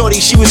 Seen Shorty,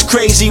 she was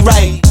crazy,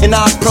 right? And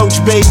I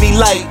approached baby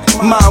light.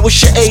 Mom,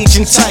 what's your age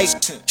and type?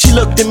 She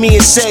looked at me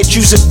and said,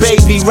 you's a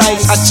baby, right?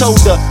 I told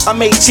her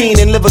I'm 18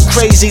 and live a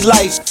crazy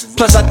life.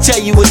 Plus I tell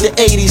you what the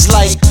 80s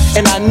like,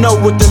 and I know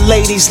what the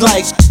ladies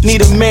like.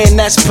 Need a man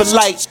that's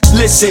polite,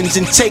 listens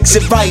and takes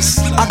advice.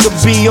 I could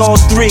be all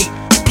three,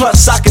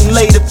 plus I can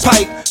lay the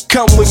pipe.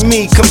 Come with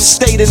me, come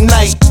stay the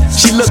night.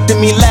 She looked at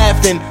me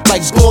laughing,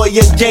 like boy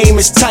your game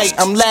is tight.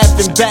 I'm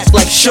laughing back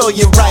like sure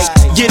you're right.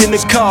 Get in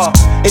the car,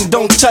 and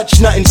don't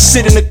touch nothing,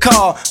 sit in the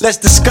car. Let's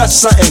discuss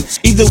something,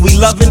 either we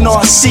loving or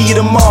I see you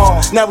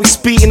tomorrow. Now we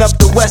speeding up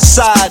the west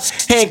side,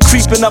 hand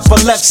creeping up her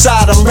left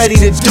side. I'm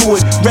ready to do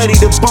it, ready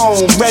to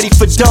bone, ready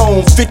for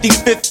dome.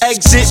 55th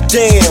exit,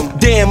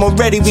 damn,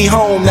 already we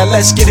home. Now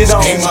let's get it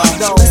on. Hey mom,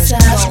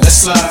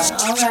 let's slide.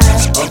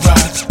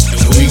 Alright,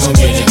 and we gon'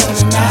 get it on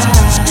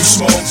tonight. You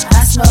smoke,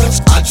 I smoke,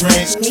 I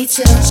drink, me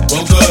too.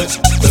 Well good,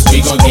 cause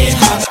we gon' get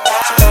hot.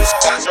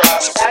 Got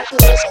drops,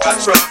 got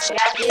trucks,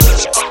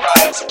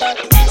 alright, and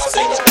we gon'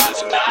 take a ride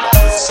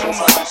tonight. So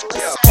much,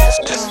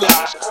 let's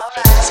slide.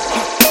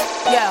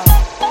 Yo,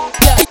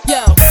 drop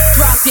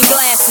your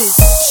glasses,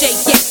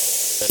 shake it.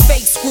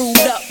 Face screwed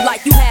up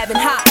like you having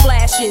hot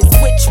flashes.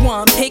 Which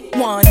one? Pick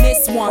one.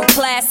 This one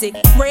classic.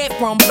 Red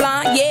from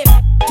blind, yeah.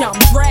 I'm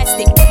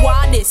drastic.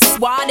 Why this?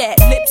 Why that?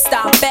 Lip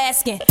stop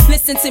asking.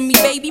 Listen to me,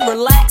 baby,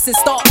 relax and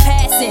start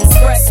passing.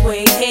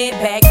 Expressway, head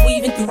back,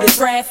 weaving through the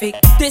traffic.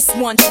 This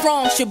one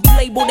strong should be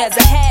labeled as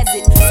a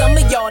hazard. Some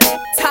of y'all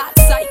hot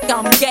psych,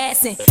 I'm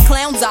gassing.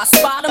 Clowns, I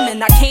spot them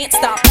and I can't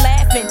stop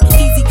laughing.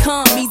 Easy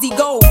come, easy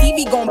go,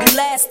 Evie gon' be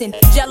lasting.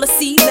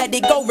 Jealousy, let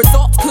it go,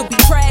 results could be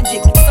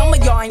tragic. Some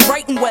of y'all ain't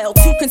writing well,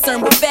 too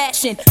concerned with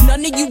fashion.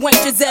 None of you ain't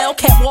Giselle,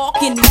 can't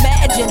walk and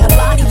imagine. A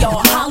lot of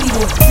y'all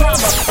Hollywood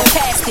drama,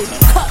 cast it,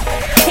 cut,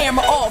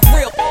 camera off,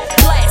 real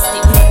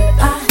blasted.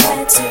 I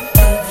had to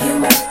give you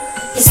more.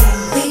 It's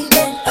only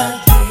been a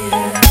year.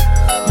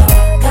 Now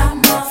I got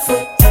my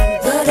foot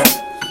through the door,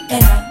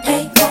 and I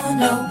ain't going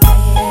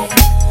nowhere.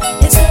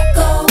 It took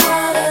a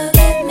while to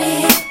get me,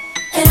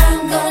 and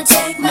I'm gonna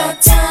take my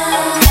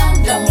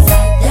time. Don't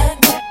fight that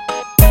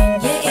when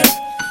you're in.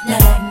 Now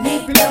let me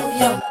blow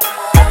your mind.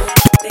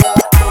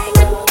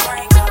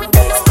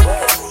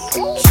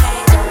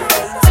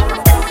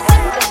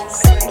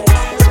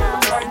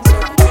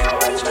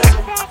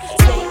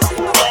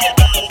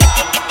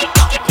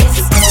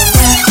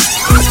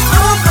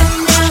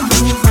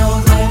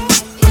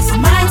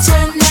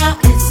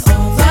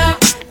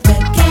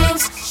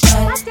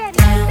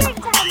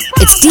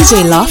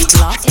 DJ Loft.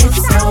 It's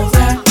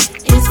over,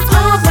 it's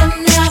over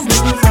now,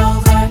 move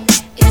over.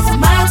 It's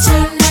my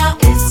turn now,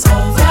 it's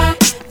over.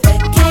 The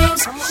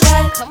game's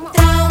shut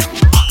down.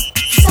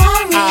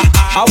 Sorry.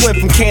 I went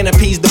from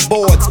canopies to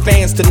boards,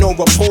 fans to no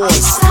rapport.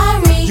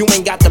 You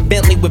ain't got the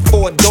Bentley with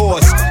 4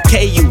 doors.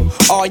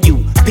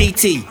 K-U-R-U,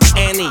 P-T,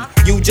 Annie,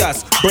 you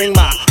just bring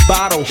my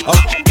bottle of.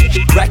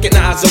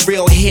 Recognize a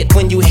real hit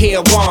when you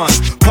hear one.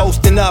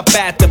 Posting up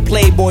at the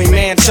Playboy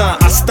Mansion.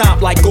 I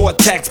stomp like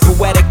Gore-Tex,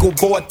 poetical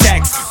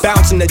vortex.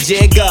 Bouncing the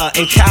Jigger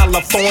in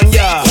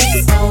California.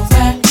 It's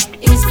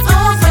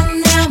over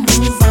now,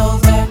 move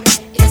over.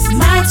 It's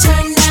my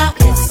turn now,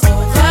 it's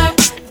over.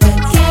 The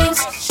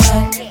game's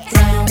shut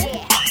down.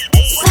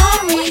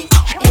 Sorry,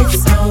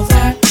 it's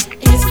over.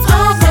 It's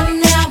over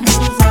now,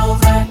 move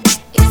over.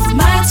 It's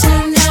my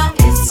turn now,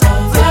 it's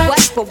over.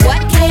 What for what?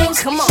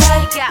 Come on,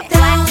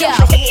 yo,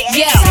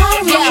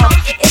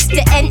 it's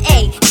the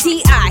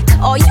N-A-T-I.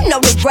 Oh, you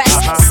know the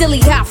rest. Silly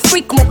how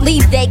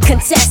frequently they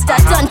contest. I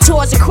done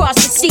tours across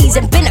the seas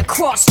and been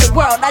across the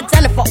world. I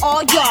done it for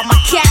all y'all, my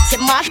cats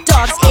and my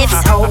dogs. It's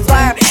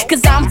over,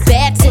 cause I'm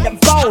bad to the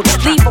bone.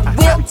 Leave a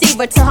real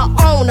diva to her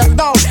own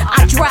alone.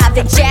 I drive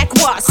a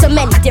Jaguar, so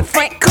many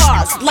different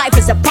cars. Life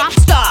is a pop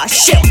star,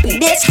 shit be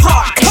this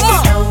hard. Come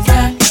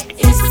on.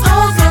 It's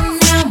over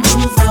now,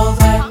 move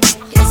over.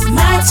 It's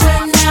my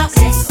turn now,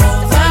 it's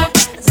over.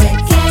 The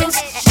game's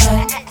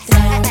shut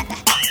down.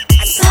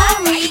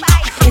 Sorry,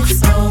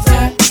 it's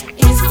over.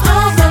 It's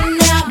over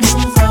now,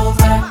 move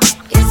over.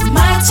 It's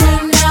my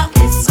turn now,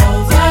 it's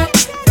over.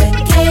 The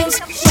game's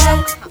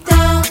shut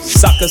down.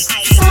 Suckers.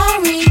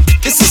 Sorry.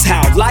 This is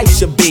how life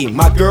should be,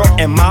 my girl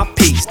and my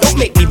peace. Don't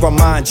make me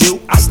remind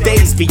you, I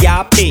stays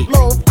VIP.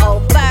 Move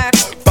over.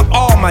 For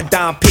all my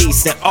dime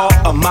piece and all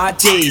of my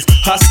G's.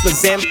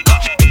 Hustlers and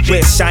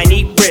with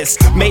shiny wrists,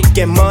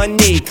 making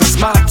money. Cause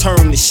my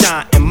turn to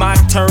shine and my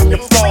turn to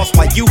floss.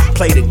 While you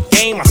play the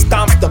game, I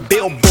stomp the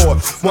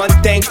billboard. One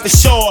thing for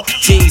sure,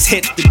 G's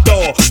hit the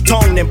door.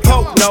 Tone and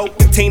Poke, no,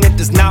 Tina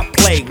does not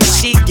play. When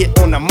she get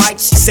on the mic,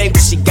 she say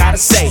what she gotta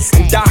say.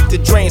 And Dr.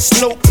 Dre and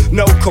Snoop,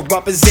 no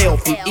corrupt as ill.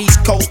 From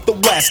East Coast to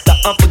West, the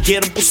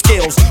unforgettable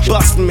skills.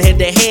 Bust from head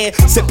to head,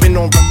 sipping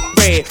on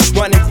red.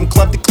 Running from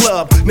club to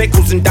club,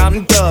 nickels and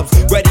diamond dubs.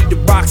 Ready to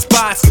rock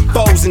spots,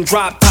 foes hoes and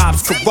drop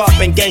tops, corrupt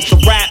and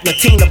gangsta rap.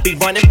 Latina be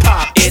running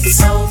pop.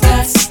 It's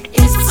over.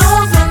 It's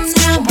over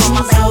now.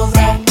 Move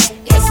over.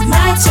 It's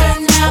my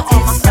turn now.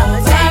 It's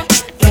over.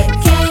 The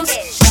game's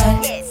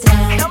shut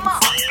down.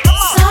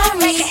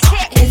 Sorry,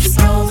 it's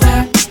over.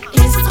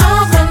 It's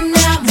over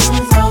now.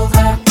 Move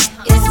over.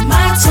 It's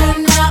my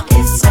turn now.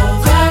 It's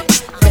over.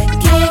 The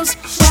game's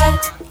shut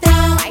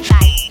down.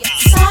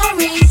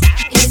 Sorry,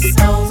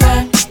 it's over.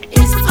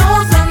 It's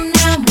over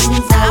now.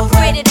 Move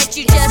over.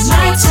 You just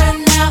my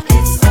turn now,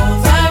 it's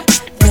over.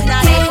 He's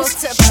not able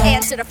to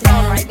answer the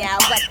phone right now,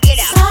 but get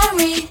out.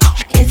 Sorry,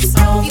 it's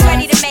over. You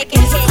ready to make it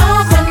hit?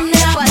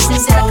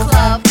 Buses in a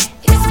club.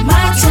 It's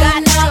my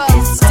turn now,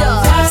 it's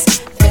over.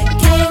 The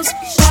game's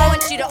shut I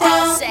want you to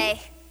all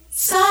say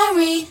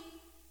sorry.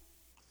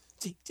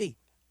 G,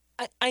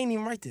 I ain't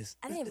even write this.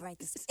 I didn't write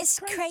this. It's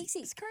crazy.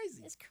 It's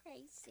crazy. It's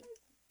crazy.